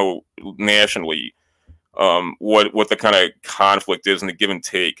understand, nationally, what the kind of conflict is and the give and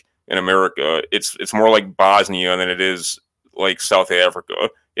take in America, it's more like Bosnia than it is like South Africa.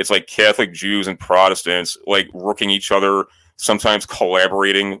 It's like Catholic Jews and Protestants like working each other, sometimes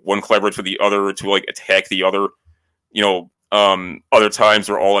collaborating. One collaborates with the other to like attack the other. Other times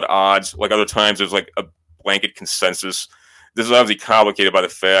they're all at odds. Like other times there's like a blanket consensus. This is obviously complicated by the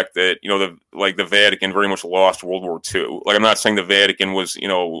fact that the Vatican very much lost World War II. Like I'm not saying the Vatican was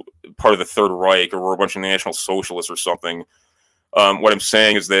part of the Third Reich or were a bunch of National Socialists or something. What I'm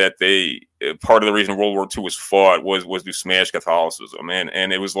saying is that part of the reason World War II was fought was to smash Catholicism,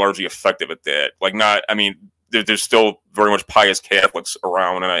 and it was largely effective at that. Like there's still very much pious Catholics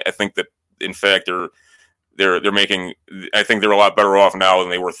around, and I think that in fact they're making. I think they're a lot better off now than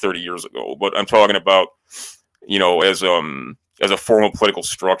they were 30 years ago. But I'm talking about as a formal political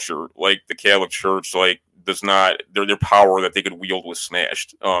structure, like the Catholic Church, like does not their power that they could wield was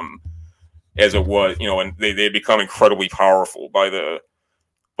smashed. As it was, and they become incredibly powerful by the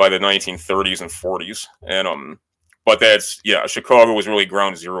 1930s and 40s, and but Chicago was really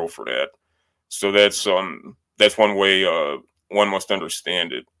ground zero for that. So that's one way one must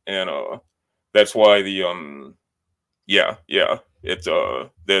understand it, and that's why that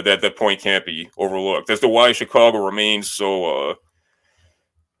point can't be overlooked as to why Chicago remains so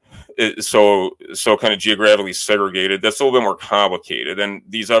kind of geographically segregated. That's a little bit more complicated. And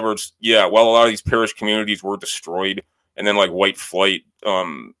these efforts, a lot of these parish communities were destroyed, and then like white flight,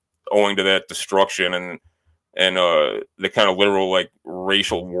 owing to that destruction and the kind of literal like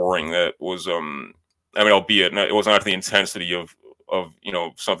racial warring that was, albeit it was not the intensity of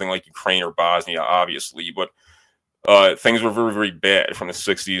something like Ukraine or Bosnia, obviously, but things were very, very bad from the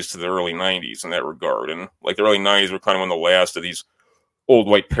 60s to the early 90s in that regard. And like the early 90s were kind of one of the last of these old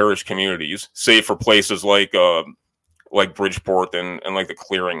white parish communities, save for places like Bridgeport and like the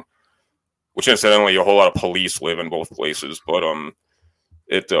Clearing, which incidentally a whole lot of police live in both places. But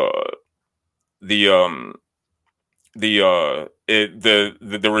the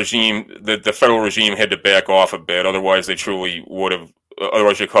regime, the federal regime had to back off a bit. Otherwise,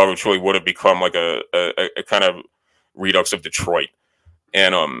 Chicago truly would have become like a kind of redux of Detroit.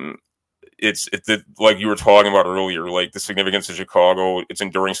 And it's like you were talking about earlier, like the significance of Chicago, its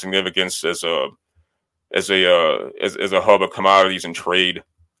enduring significance as a hub of commodities and trade,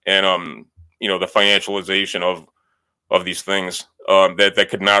 and the financialization of these things that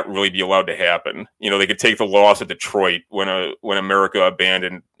could not really be allowed to happen. They could take the loss of Detroit when America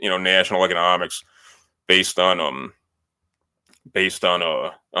abandoned national economics based on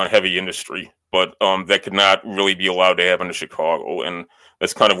heavy industry, but that could not really be allowed to happen to Chicago, and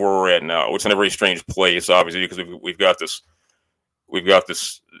that's kind of where we're at now. It's in a very strange place, obviously, because we've got this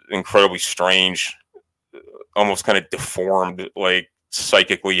incredibly strange, almost kind of deformed, like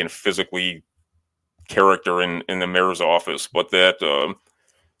psychically and physically character in the mayor's office. But that's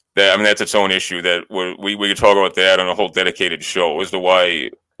its own issue. That we could talk about that on a whole dedicated show as to why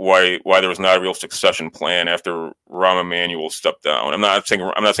why there was not a real succession plan after Rahm Emanuel stepped down. I'm not saying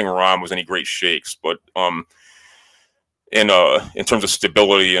Rahm was any great shakes, but in terms of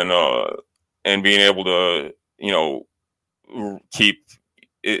stability and being able to keep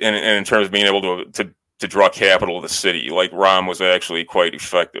and in terms of being able to draw capital to the city, like Rahm was actually quite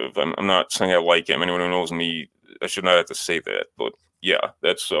effective. I'm not saying I like him. Anyone who knows me, I should not have to say that, but yeah,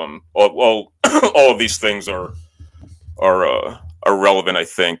 that's all all of these things are relevant, I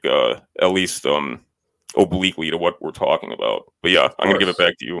think, at least obliquely to what we're talking about. But yeah, I'm gonna give it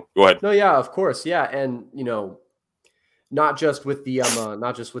back to you. Go ahead. No, yeah, of course, yeah, and not just with the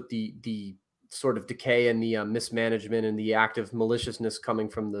sort of decay and the mismanagement and the active maliciousness coming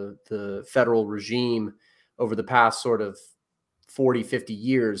from the federal regime over the past sort of 40, 50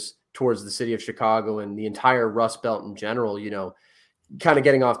 years towards the city of Chicago and the entire Rust Belt in general, kind of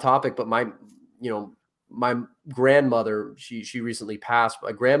getting off topic, but my grandmother, she recently passed.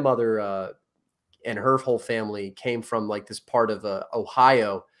 My grandmother and her whole family came from like this part of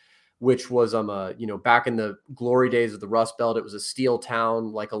Ohio, which was back in the glory days of the Rust Belt. It was a steel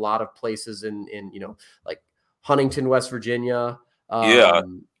town, like a lot of places in like Huntington, West Virginia.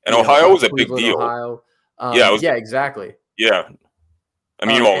 And Ohio was a big deal. Ohio. Yeah, exactly. Yeah. I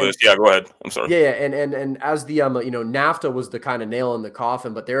mean, all this. Yeah, go ahead. I'm sorry. Yeah, and as the NAFTA was the kind of nail in the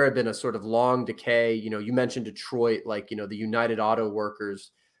coffin, but there had been a sort of long decay. You mentioned Detroit, like the United Auto Workers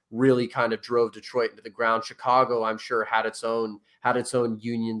really kind of drove Detroit into the ground. Chicago, I'm sure, had its own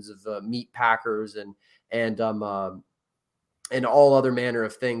unions of meat packers and all other manner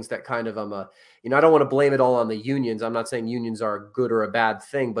of things that kind of I don't want to blame it all on the unions. I'm not saying unions are a good or a bad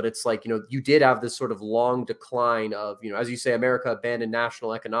thing, but it's like you did have this sort of long decline of as you say, America abandoned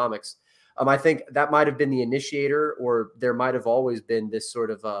national economics. I think that might have been the initiator, or there might have always been this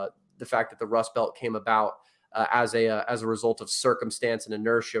sort of the fact that the Rust Belt came about as a result of circumstance and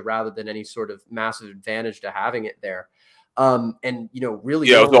inertia rather than any sort of massive advantage to having it there. Really,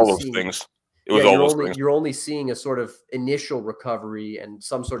 it was all those things. It was all those things. You're only seeing a sort of initial recovery and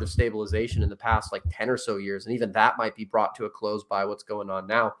some sort of stabilization in the past like 10 or so years, and even that might be brought to a close by what's going on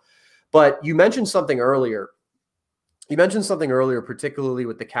now. But you mentioned something earlier. Particularly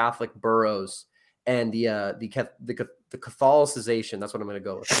with the Catholic boroughs and the Catholicization. That's what I'm going to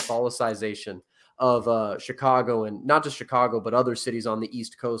go with. Catholicization of Chicago, and not just Chicago, but other cities on the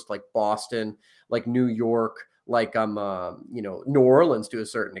East Coast, like Boston, like New York, like New Orleans to a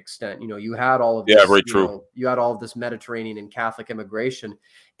certain extent. You had all of this, very true. You had all of this Mediterranean and Catholic immigration,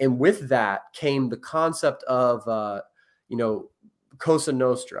 and with that came the concept of Cosa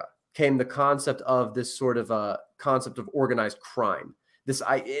Nostra. Came the concept of this sort of concept of organized crime.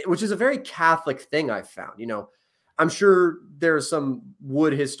 Which is a very Catholic thing I've found. I'm sure there are some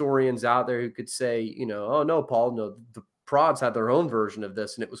wood historians out there who could say, oh no, Paul, no, the Prods had their own version of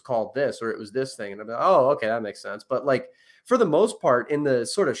this and it was called this, or it was this thing. And I'm like, oh, okay, that makes sense. But like for the most part, in the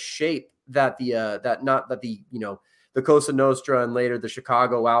sort of shape that the Cosa Nostra and later the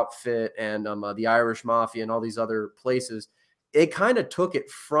Chicago outfit and the Irish Mafia and all these other places, it kind of took it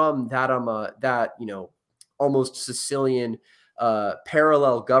from that almost Sicilian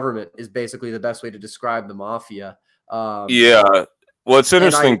parallel government is basically the best way to describe the mafia. Well, it's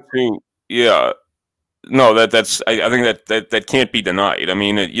interesting too. Yeah, no, that's I think that can't be denied. I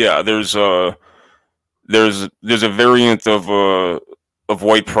mean, there's a variant of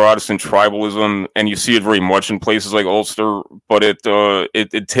white Protestant tribalism, and you see it very much in places like Ulster, but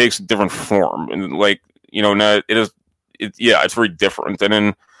it takes a different form, and it's very different. And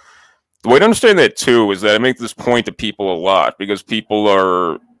then the way to understand that too is that I make this point to people a lot, because people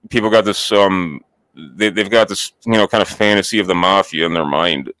got this they've got this kind of fantasy of the mafia in their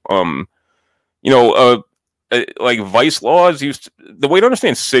mind. Like vice laws the way to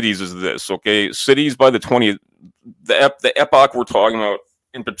understand cities is this, okay? Cities by the epoch we're talking about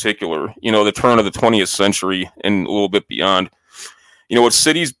in particular, the turn of the 20th century and a little bit beyond. What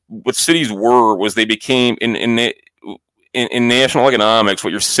cities were was they became in national economics,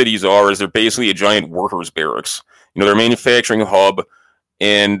 what your cities are is they're basically a giant workers' barracks. They're a manufacturing hub,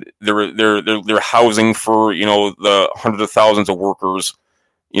 and they're housing for the hundreds of thousands of workers.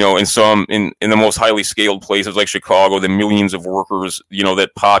 In the most highly scaled places like Chicago, the millions of workers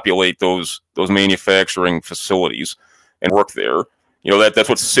that populate those manufacturing facilities and work there. That's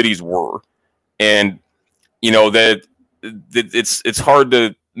what cities were, and that it's hard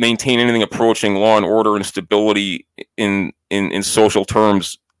to maintain anything approaching law and order and stability in social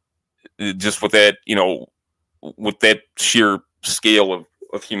terms, just with that with that sheer scale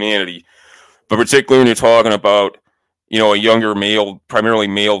of humanity. But particularly when you're talking about a younger primarily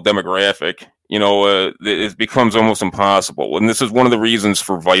male demographic, it becomes almost impossible. And this is one of the reasons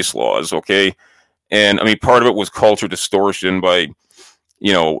for vice laws. Okay. And I mean, part of it was culture distortion by,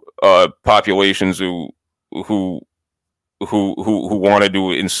 populations who, who wanted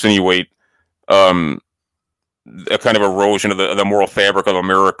to insinuate, a kind of erosion of the moral fabric of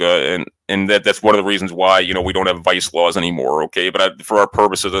America, and that's one of the reasons why we don't have vice laws anymore. Okay, but for our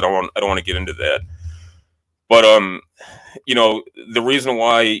purposes, I don't want to get into that. But the reason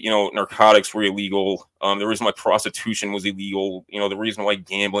why narcotics were illegal, the reason why prostitution was illegal, the reason why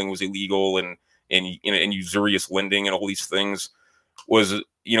gambling was illegal, and usurious lending and all these things was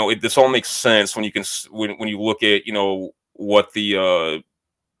this all makes sense when you look at what the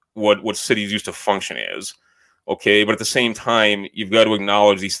what cities used to function as. Okay, but at the same time, you've got to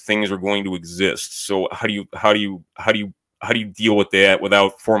acknowledge these things are going to exist. So how do you deal with that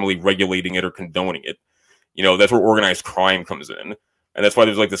without formally regulating it or condoning it? That's where organized crime comes in, and that's why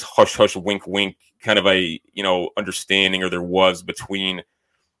there's like this hush hush, wink wink kind of a understanding, or there was, between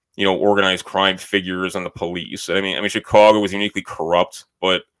organized crime figures and the police. I mean, Chicago was uniquely corrupt,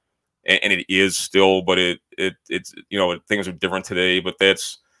 but and it is still, but it's things are different today. But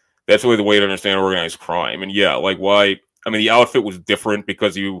that's really the way to understand organized crime. And yeah, like why? I mean, the outfit was different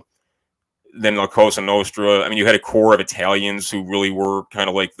because than La Cosa Nostra. I mean, you had a core of Italians who really were kind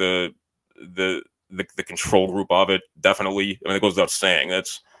of like the control group of it. Definitely, I mean, it goes without saying.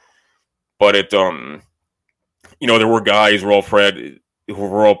 But there were guys who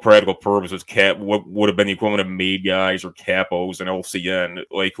were all practical purposes what would have been the equivalent of made guys or capos and LCN,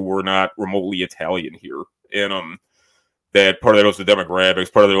 like, who were not remotely Italian here. And that part of that was the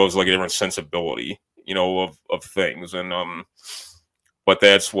demographics, part of it was like a different sensibility, of things. And but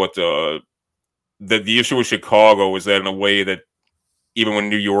that's what the issue with Chicago is, that in a way that even when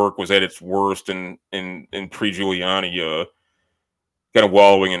New York was at its worst in pre-Giuliani, kind of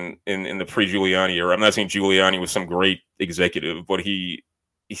wallowing in the pre-Giuliani era. I'm not saying Giuliani was some great executive, but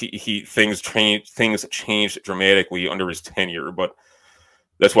things changed dramatically under his tenure. But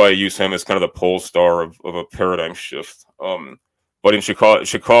that's why I use him as kind of the pole star of a paradigm shift. But in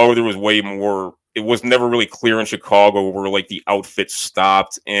Chicago, there was way more. It was never really clear in Chicago where like the outfit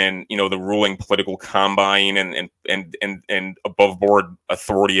stopped and the ruling political combine and above board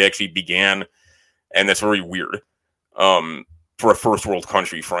authority actually began, and that's very weird for a first world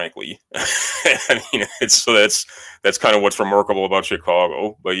country, frankly. I mean, that's kind of what's remarkable about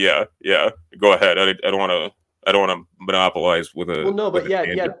Chicago. But yeah, go ahead. I don't want to monopolize with a. Well, no, but yeah.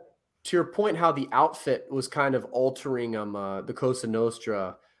 To your point, how the outfit was kind of altering the Cosa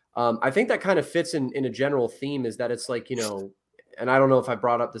Nostra. I think that kind of fits in a general theme, is that it's like, and I don't know if I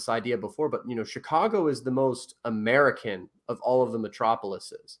brought up this idea before, but Chicago is the most American of all of the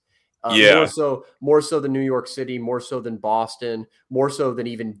metropolises. More so than New York City, more so than Boston, more so than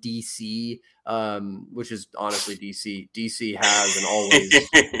even DC, which is honestly DC.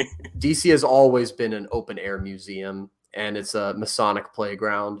 DC has always been an open air museum, and it's a Masonic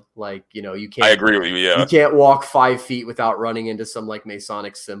playground. Like, you can't. I agree with you. Yeah, you can't walk 5 feet without running into some like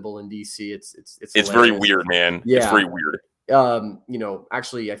Masonic symbol in DC. It's very weird, man. Yeah. It's very weird.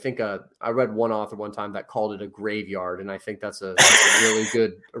 Actually, I think I read one author one time that called it a graveyard, and I think that's a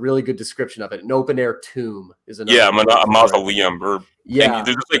really good description of it. An open air tomb is another. Yeah, a mausoleum. There's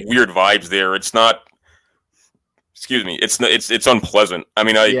just like weird vibes there. It's not. Excuse me. It's unpleasant. I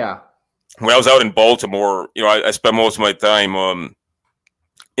mean, when I was out in Baltimore, I spent most of my time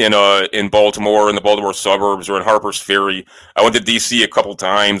in Baltimore, in the Baltimore suburbs, or in Harper's Ferry. I went to DC a couple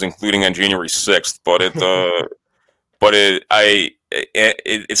times, including on January 6th, but it's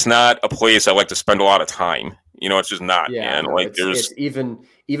not a place I like to spend a lot of time. It's just not. Yeah, no, it's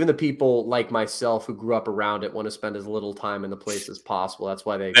even the people like myself who grew up around it want to spend as little time in the place as possible. That's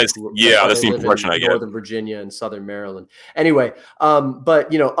why that's the impression I get. Northern Virginia and Southern Maryland. Anyway,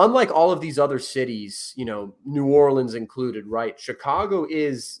 but unlike all of these other cities, New Orleans included, right? Chicago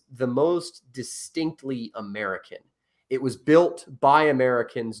is the most distinctly American. It was built by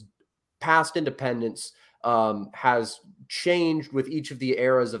Americans. Past independence has changed with each of the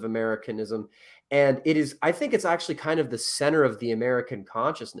eras of Americanism. And I think it's actually kind of the center of the American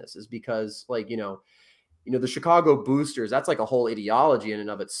consciousness, is because, like, the Chicago boosters, that's like a whole ideology in and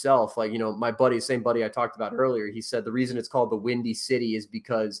of itself. Like, my same buddy I talked about earlier, he said the reason it's called the Windy City is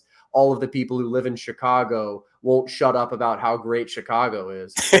because all of the people who live in Chicago won't shut up about how great Chicago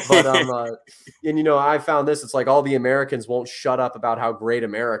is. But, I found this, it's like all the Americans won't shut up about how great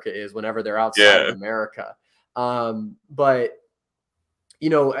America is whenever they're outside of America. But,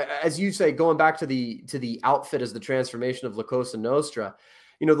 as you say, going back to the outfit as the transformation of La Cosa Nostra,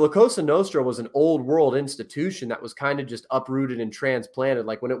 the La Cosa Nostra was an old world institution that was kind of just uprooted and transplanted.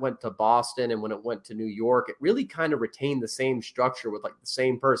 Like when it went to Boston and when it went to New York, it really kind of retained the same structure with like the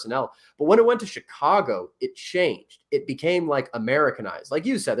same personnel. But when it went to Chicago, it changed. It became like Americanized. Like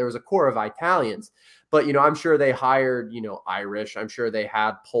you said, there was a core of Italians, but, I'm sure they hired, Irish. I'm sure they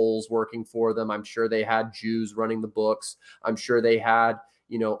had Poles working for them. I'm sure they had Jews running the books. I'm sure they had,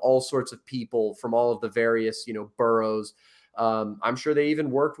 all sorts of people from all of the various, boroughs. I'm sure they even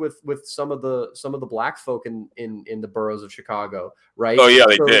worked with some of the black folk in the boroughs of Chicago, right? Oh yeah,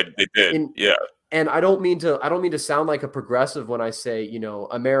 they did. Yeah. And I don't mean to sound like a progressive when I say,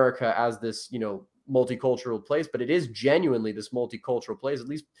 America as this, multicultural place, but it is genuinely this multicultural place, at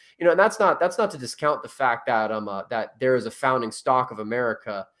least, and that's not to discount the fact that that there is a founding stock of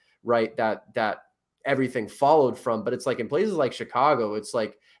America, right, that everything followed from. But it's like in places like Chicago, it's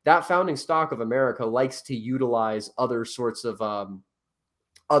like that founding stock of America likes to utilize other sorts of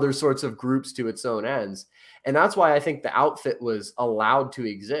groups to its own ends. And that's why I think the outfit was allowed to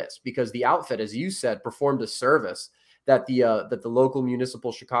exist, because the outfit, as you said, performed a service that the local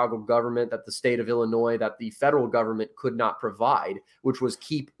municipal Chicago government, that the state of Illinois, that the federal government could not provide, which was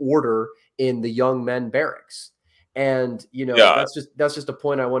keep order in the young men barracks. And, that's just a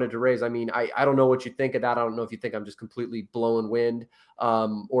point I wanted to raise. I mean, I don't know what you think of that. I don't know if you think I'm just completely blowing wind,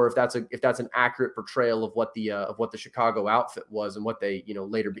 or if that's an accurate portrayal of what the Chicago outfit was and what they,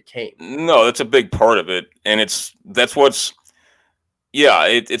 later became. No, that's a big part of it. And it's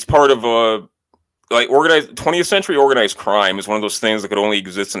part of like organized 20th century organized crime is one of those things that could only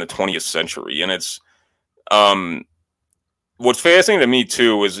exist in the 20th century. And it's, what's fascinating to me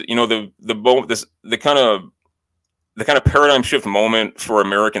too is, the kind of paradigm shift moment for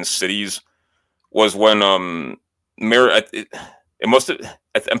American cities was when, I'm thinking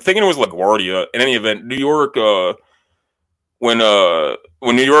it was LaGuardia. In any event, New York, when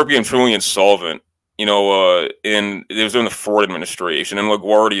New York became truly insolvent, it was in the Ford administration, and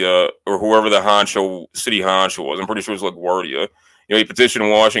LaGuardia, or whoever the city honcho was, I'm pretty sure it was LaGuardia, he petitioned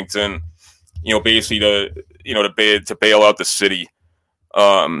Washington, basically to bail out the city,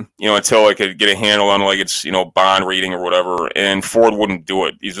 until it could get a handle on like its, bond rating or whatever. And Ford wouldn't do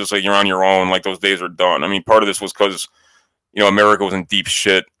it. He's just like, you're on your own. Like those days are done. I mean, part of this was because, America was in deep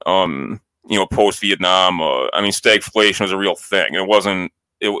shit, post Vietnam. I mean, stagflation was a real thing. It wasn't,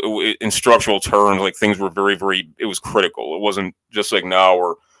 in structural terms, like things were very, very, it was critical. It wasn't just like now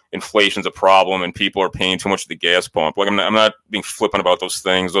where inflation's a problem and people are paying too much at the gas pump. Like I'm not being flippant about those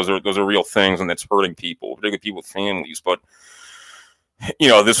things. Those are real things, and that's hurting people, particularly people with families. But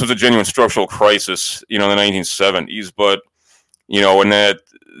this was a genuine structural crisis, in the 1970s. But and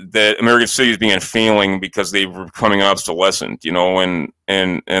that American cities began failing because they were becoming obsolescent, and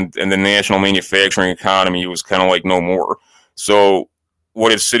the national manufacturing economy was kind of like no more. So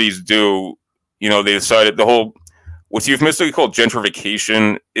what did cities do? They decided what's euphemistically called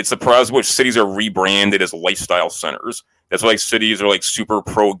gentrification. It's the process which cities are rebranded as lifestyle centers. That's why cities are like super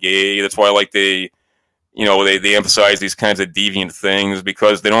pro-gay. That's why like they emphasize these kinds of deviant things,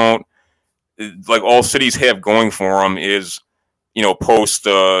 because they don't, like, all cities have going for them is, post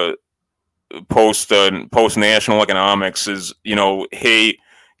national economics is, hey,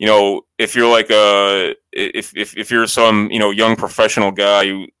 if you're like if you're some, young professional guy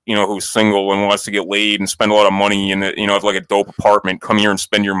who, who's single and wants to get laid and spend a lot of money and, have like a dope apartment, come here and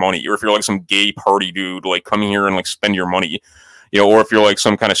spend your money. Or if you're like some gay party dude, like come here and like spend your money. Or if you're like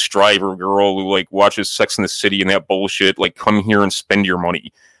some kind of striver girl who like watches Sex in the City and that bullshit, like come here and spend your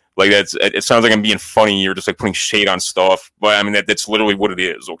money. Like it sounds like I'm being funny or just like putting shade on stuff, but I mean that's literally what it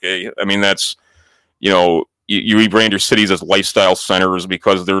is. Okay, I mean that's, you rebrand your cities as lifestyle centers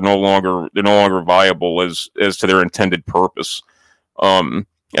because they're no longer viable as to their intended purpose, and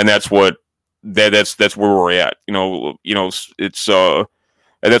that's where we're at. It's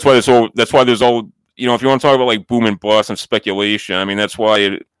and that's why there's all. If you want to talk about like boom and bust and speculation, I mean that's why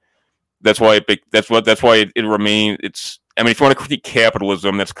it remains. It's, I mean, if you want to critique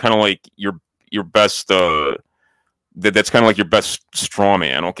capitalism, that's kind of like your best. That's kind of like your best straw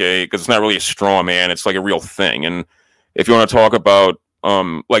man, okay? Because it's not really a straw man; it's like a real thing. And if you want to talk about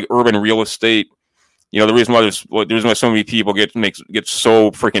like urban real estate, the reason why so many people get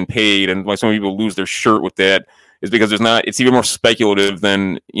so freaking paid, and why so many people lose their shirt with that, is because it's even more speculative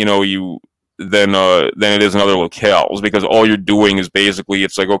than than it is in other locales, because all you're doing is basically,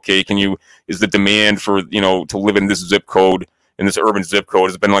 it's like, okay, is the demand for, to live in this zip code, in this urban zip code,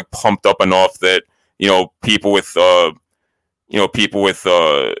 has been like pumped up enough that, people with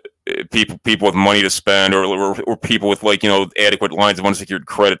money to spend, or people with like, adequate lines of unsecured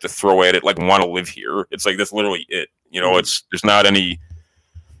credit to throw at it, like want to live here. It's like, that's literally it. There's not any,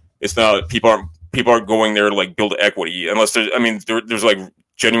 it's not people aren't going there to like build equity unless there's like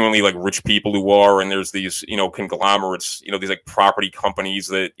genuinely like rich people who are, and there's these conglomerates, these like property companies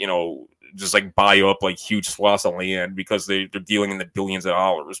that just like buy up like huge swaths of land because they're dealing in the billions of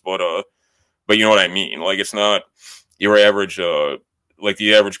dollars. But you know what I mean? Like, it's not your average like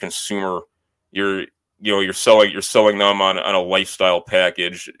the average consumer. You're selling them on a lifestyle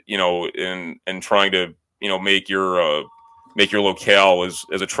package, and trying to make your locale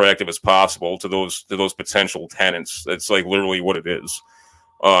as attractive as possible to those potential tenants. That's like literally what it is.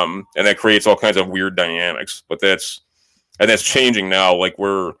 And that creates all kinds of weird dynamics. But that's changing now. Like,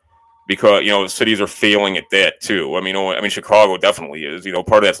 because cities are failing at that too. I mean, Chicago definitely is.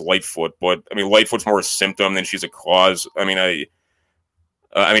 Part of that's Lightfoot, but I mean, Lightfoot's more a symptom than she's a cause. I mean,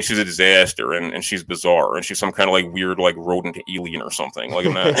 she's a disaster, and she's bizarre, and she's some kind of like weird like rodent alien or something. Like,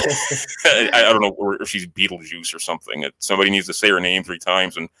 I'm not, I don't know if she's Beetlejuice or something. Somebody needs to say her name 3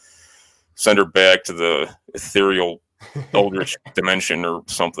 times and send her back to the ethereal eldritch dimension or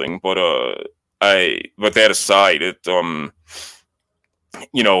something. But that aside,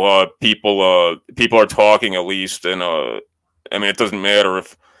 people are talking at least, and I mean, it doesn't matter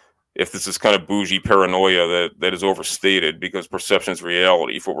if this is kind of bougie paranoia that is overstated, because perception is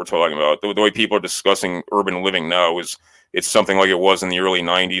reality for what we're talking about. The way people are discussing urban living now it's something like it was in the early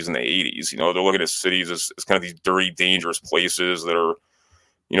 90s and the 80s. They're looking at cities as kind of these dirty, dangerous places that are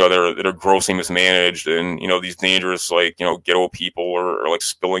that are grossly mismanaged, and these dangerous like ghetto people are like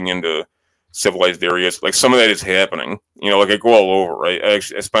spilling into civilized areas. Like, some of that is happening. Like, I go all over, right? I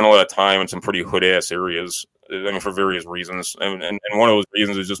spend a lot of time in some pretty hood ass areas. I mean, for various reasons, and one of those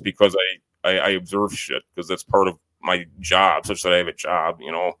reasons is just because I observe shit, because that's part of my job, such that I have a job.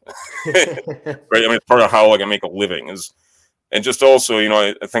 Right? I mean, it's part of how like I make a living is, and just also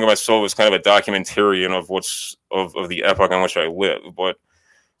I think of myself as kind of a documentarian of of the epoch on which I live. But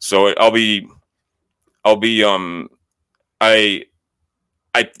so I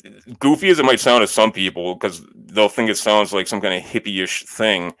goofy as it might sound to some people, because they'll think it sounds like some kind of hippie-ish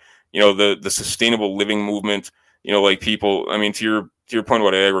thing. The sustainable living movement. Like, people. I mean, to your point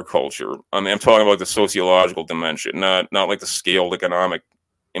about agriculture. I mean, I'm talking about the sociological dimension, not like the scaled economic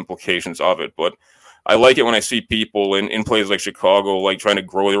implications of it. But I like it when I see people in places like Chicago, like trying to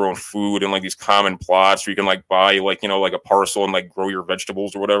grow their own food in like these common plots where you can like buy like like a parcel and like grow your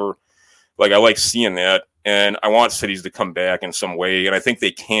vegetables or whatever. Like, I like seeing that, and I want cities to come back in some way, and I think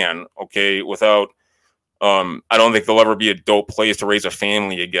they can. Okay, without, I don't think there'll ever be a dope place to raise a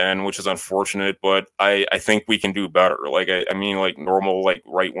family again, which is unfortunate. But I think we can do better. Like, I mean, like normal, like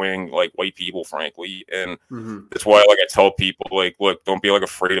right wing, like white people, frankly, and that's why like I tell people, like, look, don't be like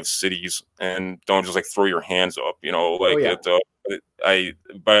afraid of cities, and don't just like throw your hands up. I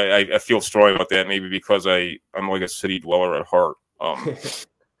feel strong about that, maybe because I'm like a city dweller at heart.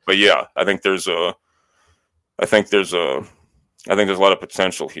 But yeah, I think there's a lot of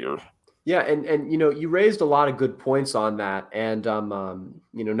potential here. Yeah, and you raised a lot of good points on that, and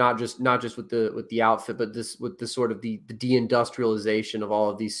not just with the outfit, but with the sort of the deindustrialization of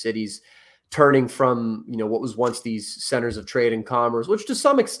all of these cities, turning from what was once these centers of trade and commerce, which to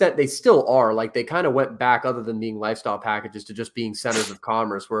some extent they still are. Like, they kind of went back, other than being lifestyle packages, to just being centers of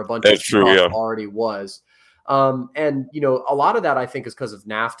commerce, where a bunch of stuff already was. And a lot of that, I think, is because of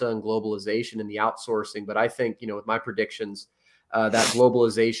NAFTA and globalization and the outsourcing. But I think, with my predictions, that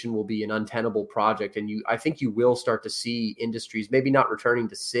globalization will be an untenable project. And I think you will start to see industries, maybe not returning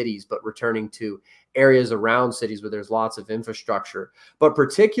to cities, but returning to areas around cities where there's lots of infrastructure. But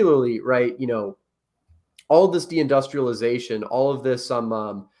particularly, right, all of this deindustrialization, all of this,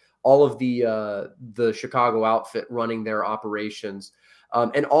 all of the Chicago outfit running their operations,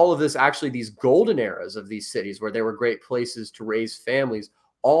 and all of this, actually, these golden eras of these cities where they were great places to raise families,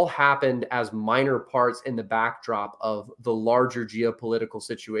 all happened as minor parts in the backdrop of the larger geopolitical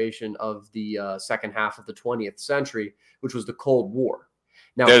situation of the second half of the 20th century, which was the Cold War.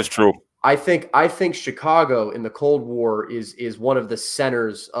 Now, that is true. I think Chicago in the Cold War is one of the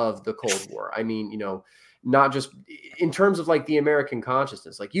centers of the Cold War. I mean, not just in terms of like the American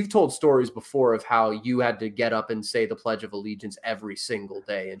consciousness. Like, you've told stories before of how you had to get up and say the Pledge of Allegiance every single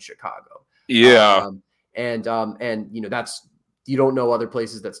day in Chicago. Yeah. And that's, you don't know other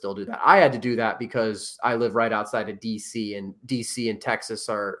places that still do that. I had to do that because I live right outside of DC, and DC and Texas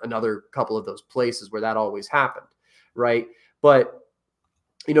are another couple of those places where that always happened. Right. But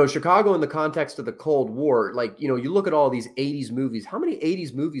Chicago in the context of the Cold War, like, you look at all these 80s movies. How many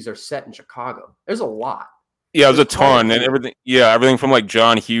 80s movies are set in Chicago? There's a lot. Yeah, there's a ton, and everything. Yeah, everything from like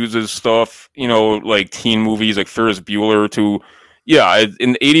John Hughes's stuff, like teen movies like Ferris Bueller to, yeah,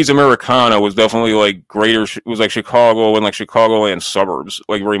 in the 80s, Americana was definitely like greater. It was like Chicago and like Chicagoland suburbs,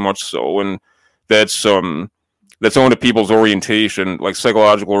 like very much so. And that's that's owing to people's orientation, like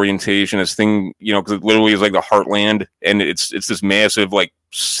psychological orientation. This thing, because it literally is like the heartland, and it's this massive like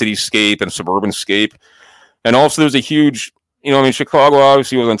cityscape and suburban scape. And also, there's a huge, I mean, Chicago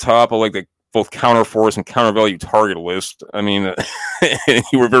obviously was on top of like the both counterforce and countervalue target list. I mean,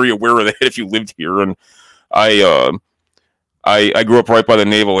 you were very aware of that if you lived here. And I, I grew up right by the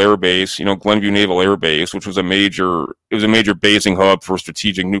Naval Air Base, Glenview Naval Air Base, which was a major basing hub for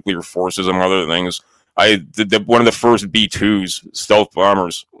strategic nuclear forces, among other things. I did one of the first B-2s, stealth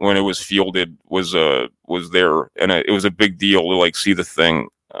bombers, when it was fielded, was there, and it was a big deal to like see the thing.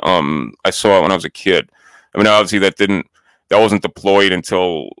 I saw it when I was a kid. I mean, obviously that wasn't deployed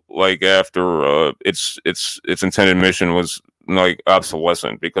until like after its intended mission was like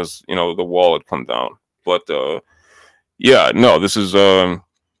obsolescent because the wall had come down. But yeah, no, this is there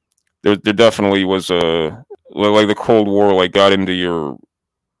definitely was like the Cold War like got into your,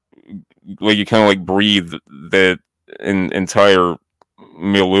 like you kind of like breathe that entire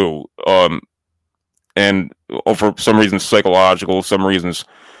milieu, and for some reasons psychological, some reasons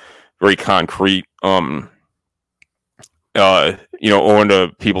very concrete, owing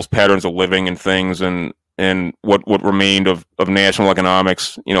to people's patterns of living and things, and what remained of national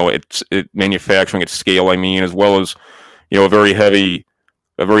economics, it manufacturing at scale, I mean, as well as a very heavy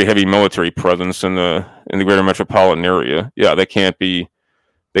military presence in the greater metropolitan area. Yeah, they can't be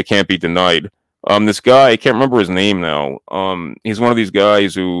denied. This guy, I can't remember his name now. He's one of these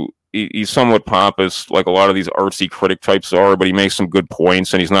guys who he's somewhat pompous, like a lot of these artsy critic types are, but he makes some good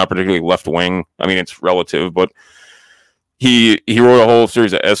points, and he's not particularly left wing. I mean, it's relative, but he wrote a whole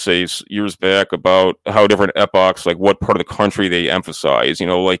series of essays years back about how different epochs, like what part of the country they emphasize.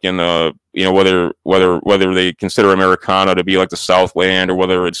 Like in whether they consider Americana to be like the Southland, or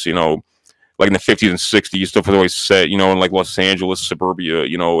whether it's like in the 50s and 60s, stuff was always set, in like Los Angeles, suburbia,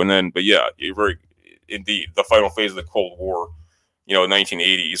 and then, but yeah, indeed, the final phase of the Cold War,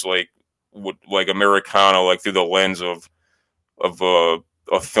 1980s, like Americana, like through the lens of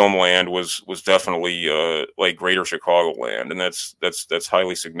Filmland was definitely like Greater Chicagoland, and that's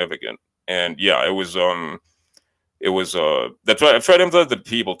highly significant. And yeah, it was that's why I've tried to emphasize to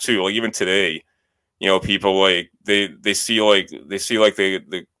people too, like even today. People like they see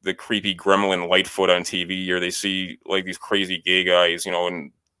the creepy gremlin Lightfoot on TV, or they see like these crazy gay guys,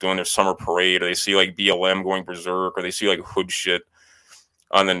 and doing their summer parade, or they see like BLM going berserk, or they see like hood shit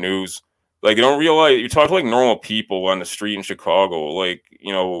on the news. Like you don't realize, you talk to like normal people on the street in Chicago, like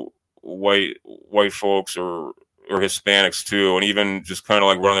white folks or Hispanics too, and even just kind of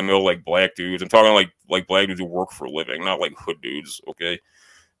like run of the mill like black dudes. I'm talking like black dudes who work for a living, not like hood dudes. Okay,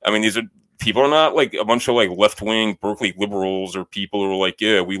 I mean these are people are not like a bunch of like left wing Berkeley liberals or people who are like,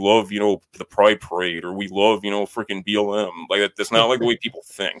 yeah, we love the Pride Parade, or we love freaking BLM. Like that's not like the way people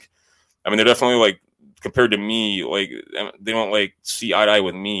think. I mean, they're definitely like, compared to me, like they don't like see eye to eye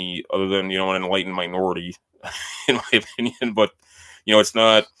with me, other than an enlightened minority, in my opinion. But it's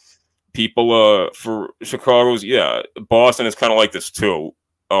not people. For Chicago's, yeah, Boston is kind of like this too.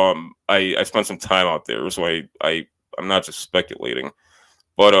 I spent some time out there, so I'm not just speculating.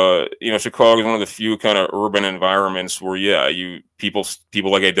 But Chicago is one of the few kind of urban environments where, yeah, people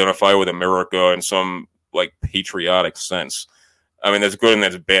like identify with America in some like patriotic sense. I mean, that's good and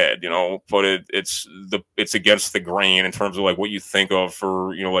that's bad, but it's against the grain in terms of like what you think of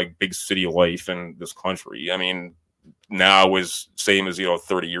for like big city life in this country. I mean, now is same as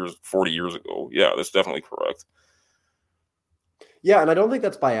 30 years, 40 years ago. Yeah, that's definitely correct. Yeah, and I don't think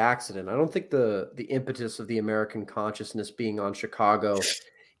that's by accident. I don't think the impetus of the American consciousness being on Chicago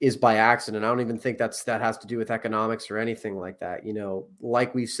is by accident. I don't even think that has to do with economics or anything like that.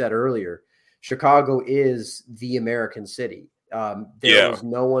 Like we said earlier, Chicago is the American city. There was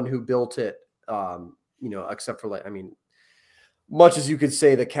no one who built it, except for much as you could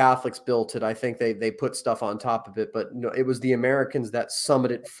say the Catholics built it. I think they put stuff on top of it, but it was the Americans that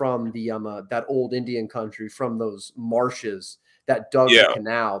summited from the that old Indian country, from those marshes, that dug the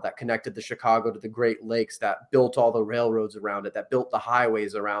canal that connected the Chicago to the Great Lakes, that built all the railroads around it, that built the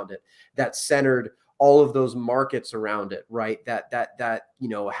highways around it, that centered all of those markets around it, right? That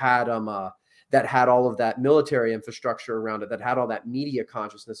had all of that military infrastructure around it, that had all that media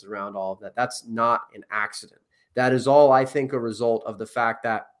consciousness around all of that. That's not an accident. That is all, I think, a result of the fact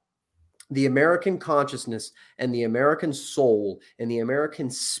that The American consciousness and the American soul and the American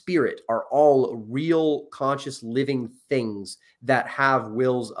spirit are all real, conscious, living things that have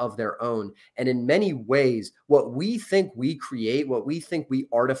wills of their own. And in many ways, what we think we create, what we think we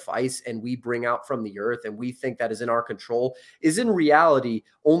artifice and we bring out from the earth, and we think that is in our control, is in reality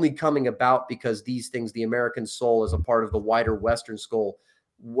only coming about because these things, the American soul, as a part of the wider Western soul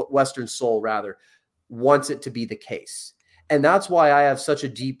rather, wants it to be the case. And that's why I have such a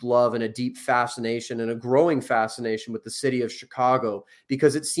deep love and a deep fascination and a growing fascination with the city of Chicago,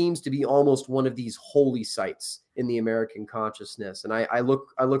 because it seems to be almost one of these holy sites in the American consciousness. And I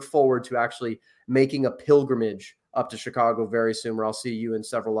look forward to actually making a pilgrimage up to Chicago very soon, where I'll see you and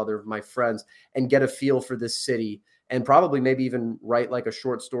several other of my friends and get a feel for this city, and probably maybe even write like a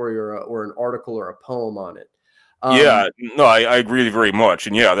short story or an article or a poem on it. Yeah, no, I agree very much,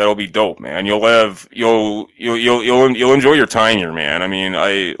 and yeah, that'll be dope, man. You'll enjoy your time here, man. I mean,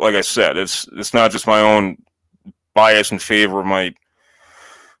 like I said, it's not just my own bias in favor of my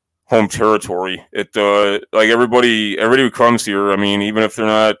home territory. It like everybody who comes here, I mean, even if they're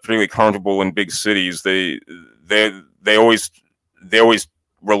not particularly comfortable in big cities, they always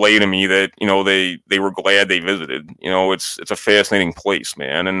relay to me that they were glad they visited. It's a fascinating place,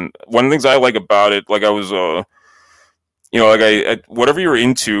 man. And one of the things I like about it, like I was like whatever you're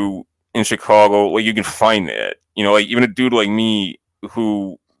into in Chicago, like you can find that. Like even a dude like me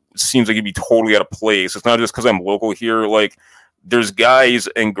who seems like he'd be totally out of place. It's not just because I'm local here. Like there's guys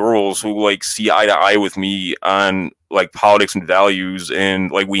and girls who like see eye to eye with me on like politics and values,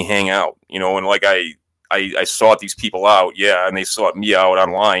 and like we hang out. And like I sought these people out, yeah, and they sought me out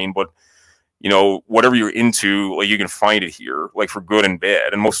online, but whatever you're into, like you can find it here, like for good and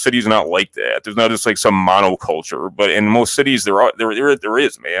bad. And most cities are not like that. There's not just like some monoculture, but in most cities there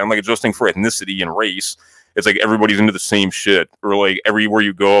is, man. Like adjusting for ethnicity and race, it's like everybody's into the same shit, or like everywhere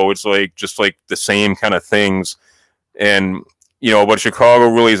you go, it's like just like the same kind of things. And but Chicago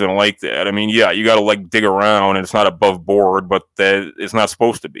really isn't like that. I mean, yeah, you got to like dig around, and it's not above board, but that it's not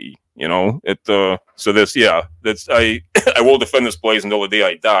supposed to be. So this, yeah, that's I I will defend this place until the day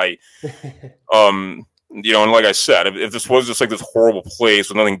I die. And like I said, if this was just like this horrible place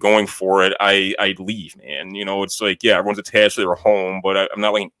with nothing going for it, I'd leave, man. It's like, yeah, everyone's attached to their home, but I'm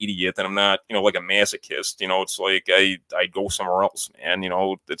not like an idiot, and I'm not like a masochist. It's like I'd go somewhere else, man.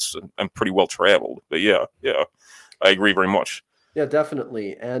 I'm pretty well traveled, but yeah, I agree very much. Yeah,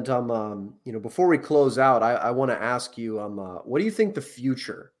 definitely. And before we close out, I want to ask you, what do you think the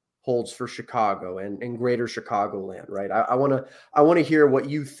future holds for Chicago and greater Chicagoland, right? I want to hear what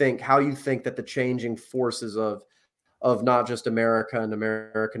you think, how you think that the changing forces of not just America and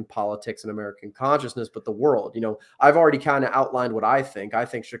American politics and American consciousness, but the world. I've already kind of outlined what I think. I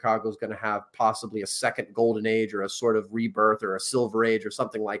think Chicago is going to have possibly a second golden age, or a sort of rebirth, or a silver age, or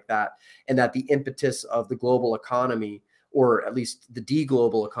something like that. And that the impetus of the global economy, or at least the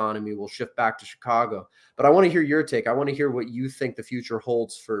de-global economy, will shift back to Chicago. But I want to hear your take. I want to hear what you think the future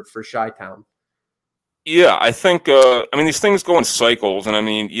holds for Chi-Town. Yeah, I think I mean these things go in cycles, and I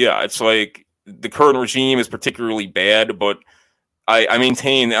mean, yeah, it's like the current regime is particularly bad, but I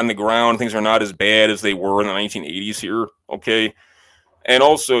maintain on the ground things are not as bad as they were in the 1980s here. Okay, and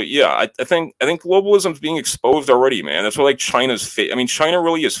also, yeah, I think globalism's being exposed already, man. That's why like I mean, China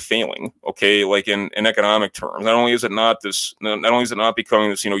really is failing. Okay, like in economic terms, not only is it not becoming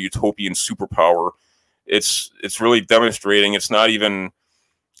this utopian superpower, it's really demonstrating it's not even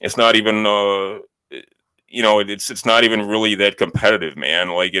really that competitive, man.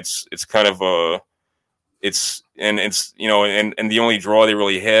 Like it's kind of and the only draw they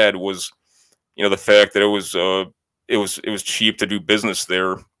really had was the fact that it was cheap to do business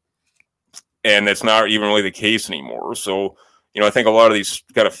there, and that's not even really the case anymore. So I think a lot of these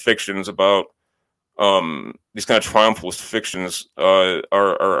kind of fictions about these kind of triumphalist fictions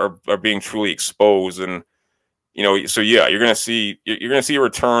are being truly exposed. And so yeah, you're gonna see a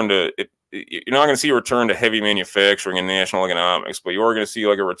return to it. You're not going to see a return to heavy manufacturing and national economics, but you are going to see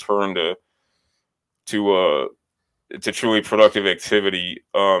like a return to truly productive activity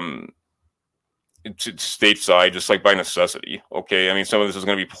to stateside, just like by necessity. Okay, I mean, some of this is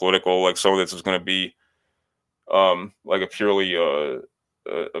going to be political, like some of this is going to be like a purely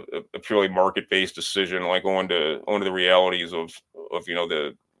market based decision, like going to the realities of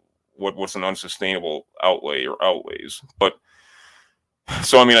the what's an unsustainable outlay or outlays, but.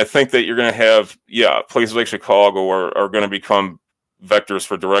 So, I mean, I think that you're going to have, yeah, places like Chicago are going to become vectors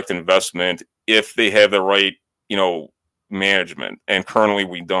for direct investment if they have the right, management. And currently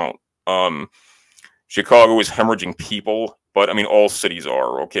we don't. Chicago is hemorrhaging people, but I mean, all cities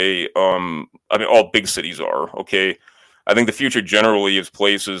are, okay? I mean, all big cities are, okay? I think the future generally is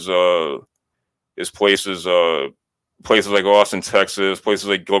places like Austin, Texas, places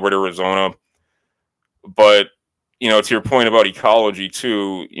like Gilbert, Arizona. But to your point about ecology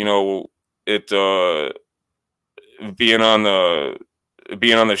too, it being on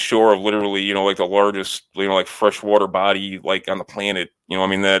the shore of literally, like the largest, like freshwater body like on the planet. I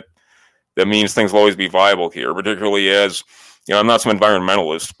mean that means things will always be viable here, particularly as I'm not some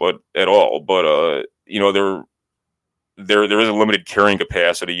environmentalist, but at all. But there is a limited carrying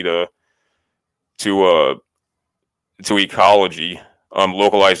capacity to ecology,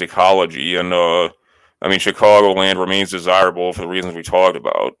 localized ecology, and I mean Chicagoland remains desirable for the reasons we talked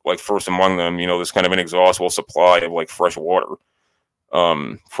about. Like first among them, this kind of inexhaustible supply of like fresh water,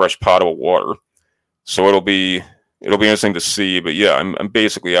 fresh potable water. So it'll be interesting to see. But yeah, I'm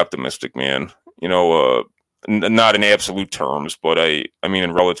basically optimistic, man. Not in absolute terms, but I mean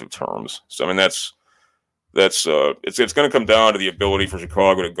in relative terms. So I mean that's it's going to come down to the ability for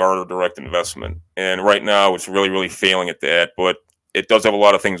Chicago to garner direct investment, and right now it's really failing at that. But it does have a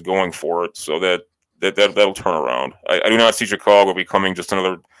lot of things going for it, so that'll turn around. I do not see Chicago becoming just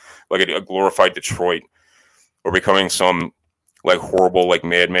another like a glorified Detroit, or becoming some like horrible like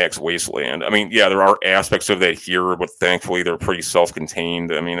Mad Max wasteland. I mean, yeah, there are aspects of that here, but thankfully they're pretty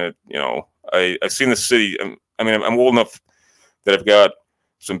self-contained. I mean, I've seen the city. I mean, I'm old enough that I've got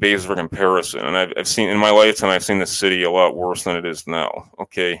some basis for comparison, and I've seen in my lifetime, I've seen the city a lot worse than it is now.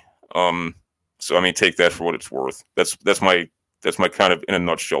 Okay, so I mean, take that for what it's worth. That's my kind of in a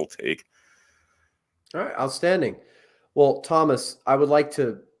nutshell take. All right, outstanding. Well, Thomas, I would like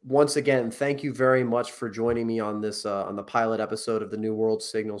to once again thank you very much for joining me on this on the pilot episode of the New World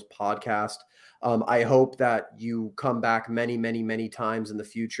Signals podcast. I hope that you come back many times in the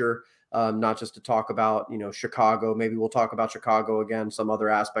future, not just to talk about Chicago. Maybe we'll talk about Chicago again, some other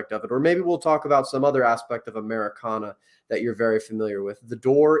aspect of it, or maybe we'll talk about some other aspect of Americana that you're very familiar with. The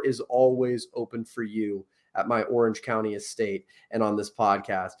door is always open for you at my Orange County estate and on this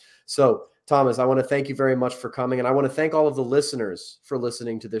podcast. So, Thomas, I want to thank you very much for coming, and I want to thank all of the listeners for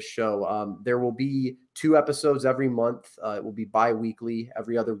listening to this show. There will be 2 episodes every month. It will be bi-weekly,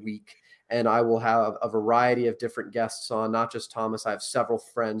 every other week, and I will have a variety of different guests on, not just Thomas. I have several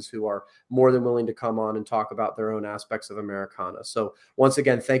friends who are more than willing to come on and talk about their own aspects of Americana. So once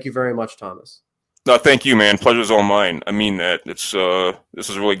again, thank you very much, Thomas. No, thank you, man. Pleasure's all mine. I mean that. It's this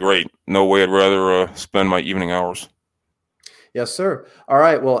is really great. No way I'd rather spend my evening hours. Yes, sir. All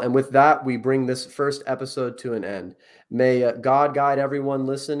right. Well, and with that, we bring this first episode to an end. May God guide everyone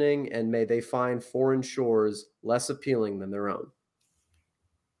listening, and may they find foreign shores less appealing than their own.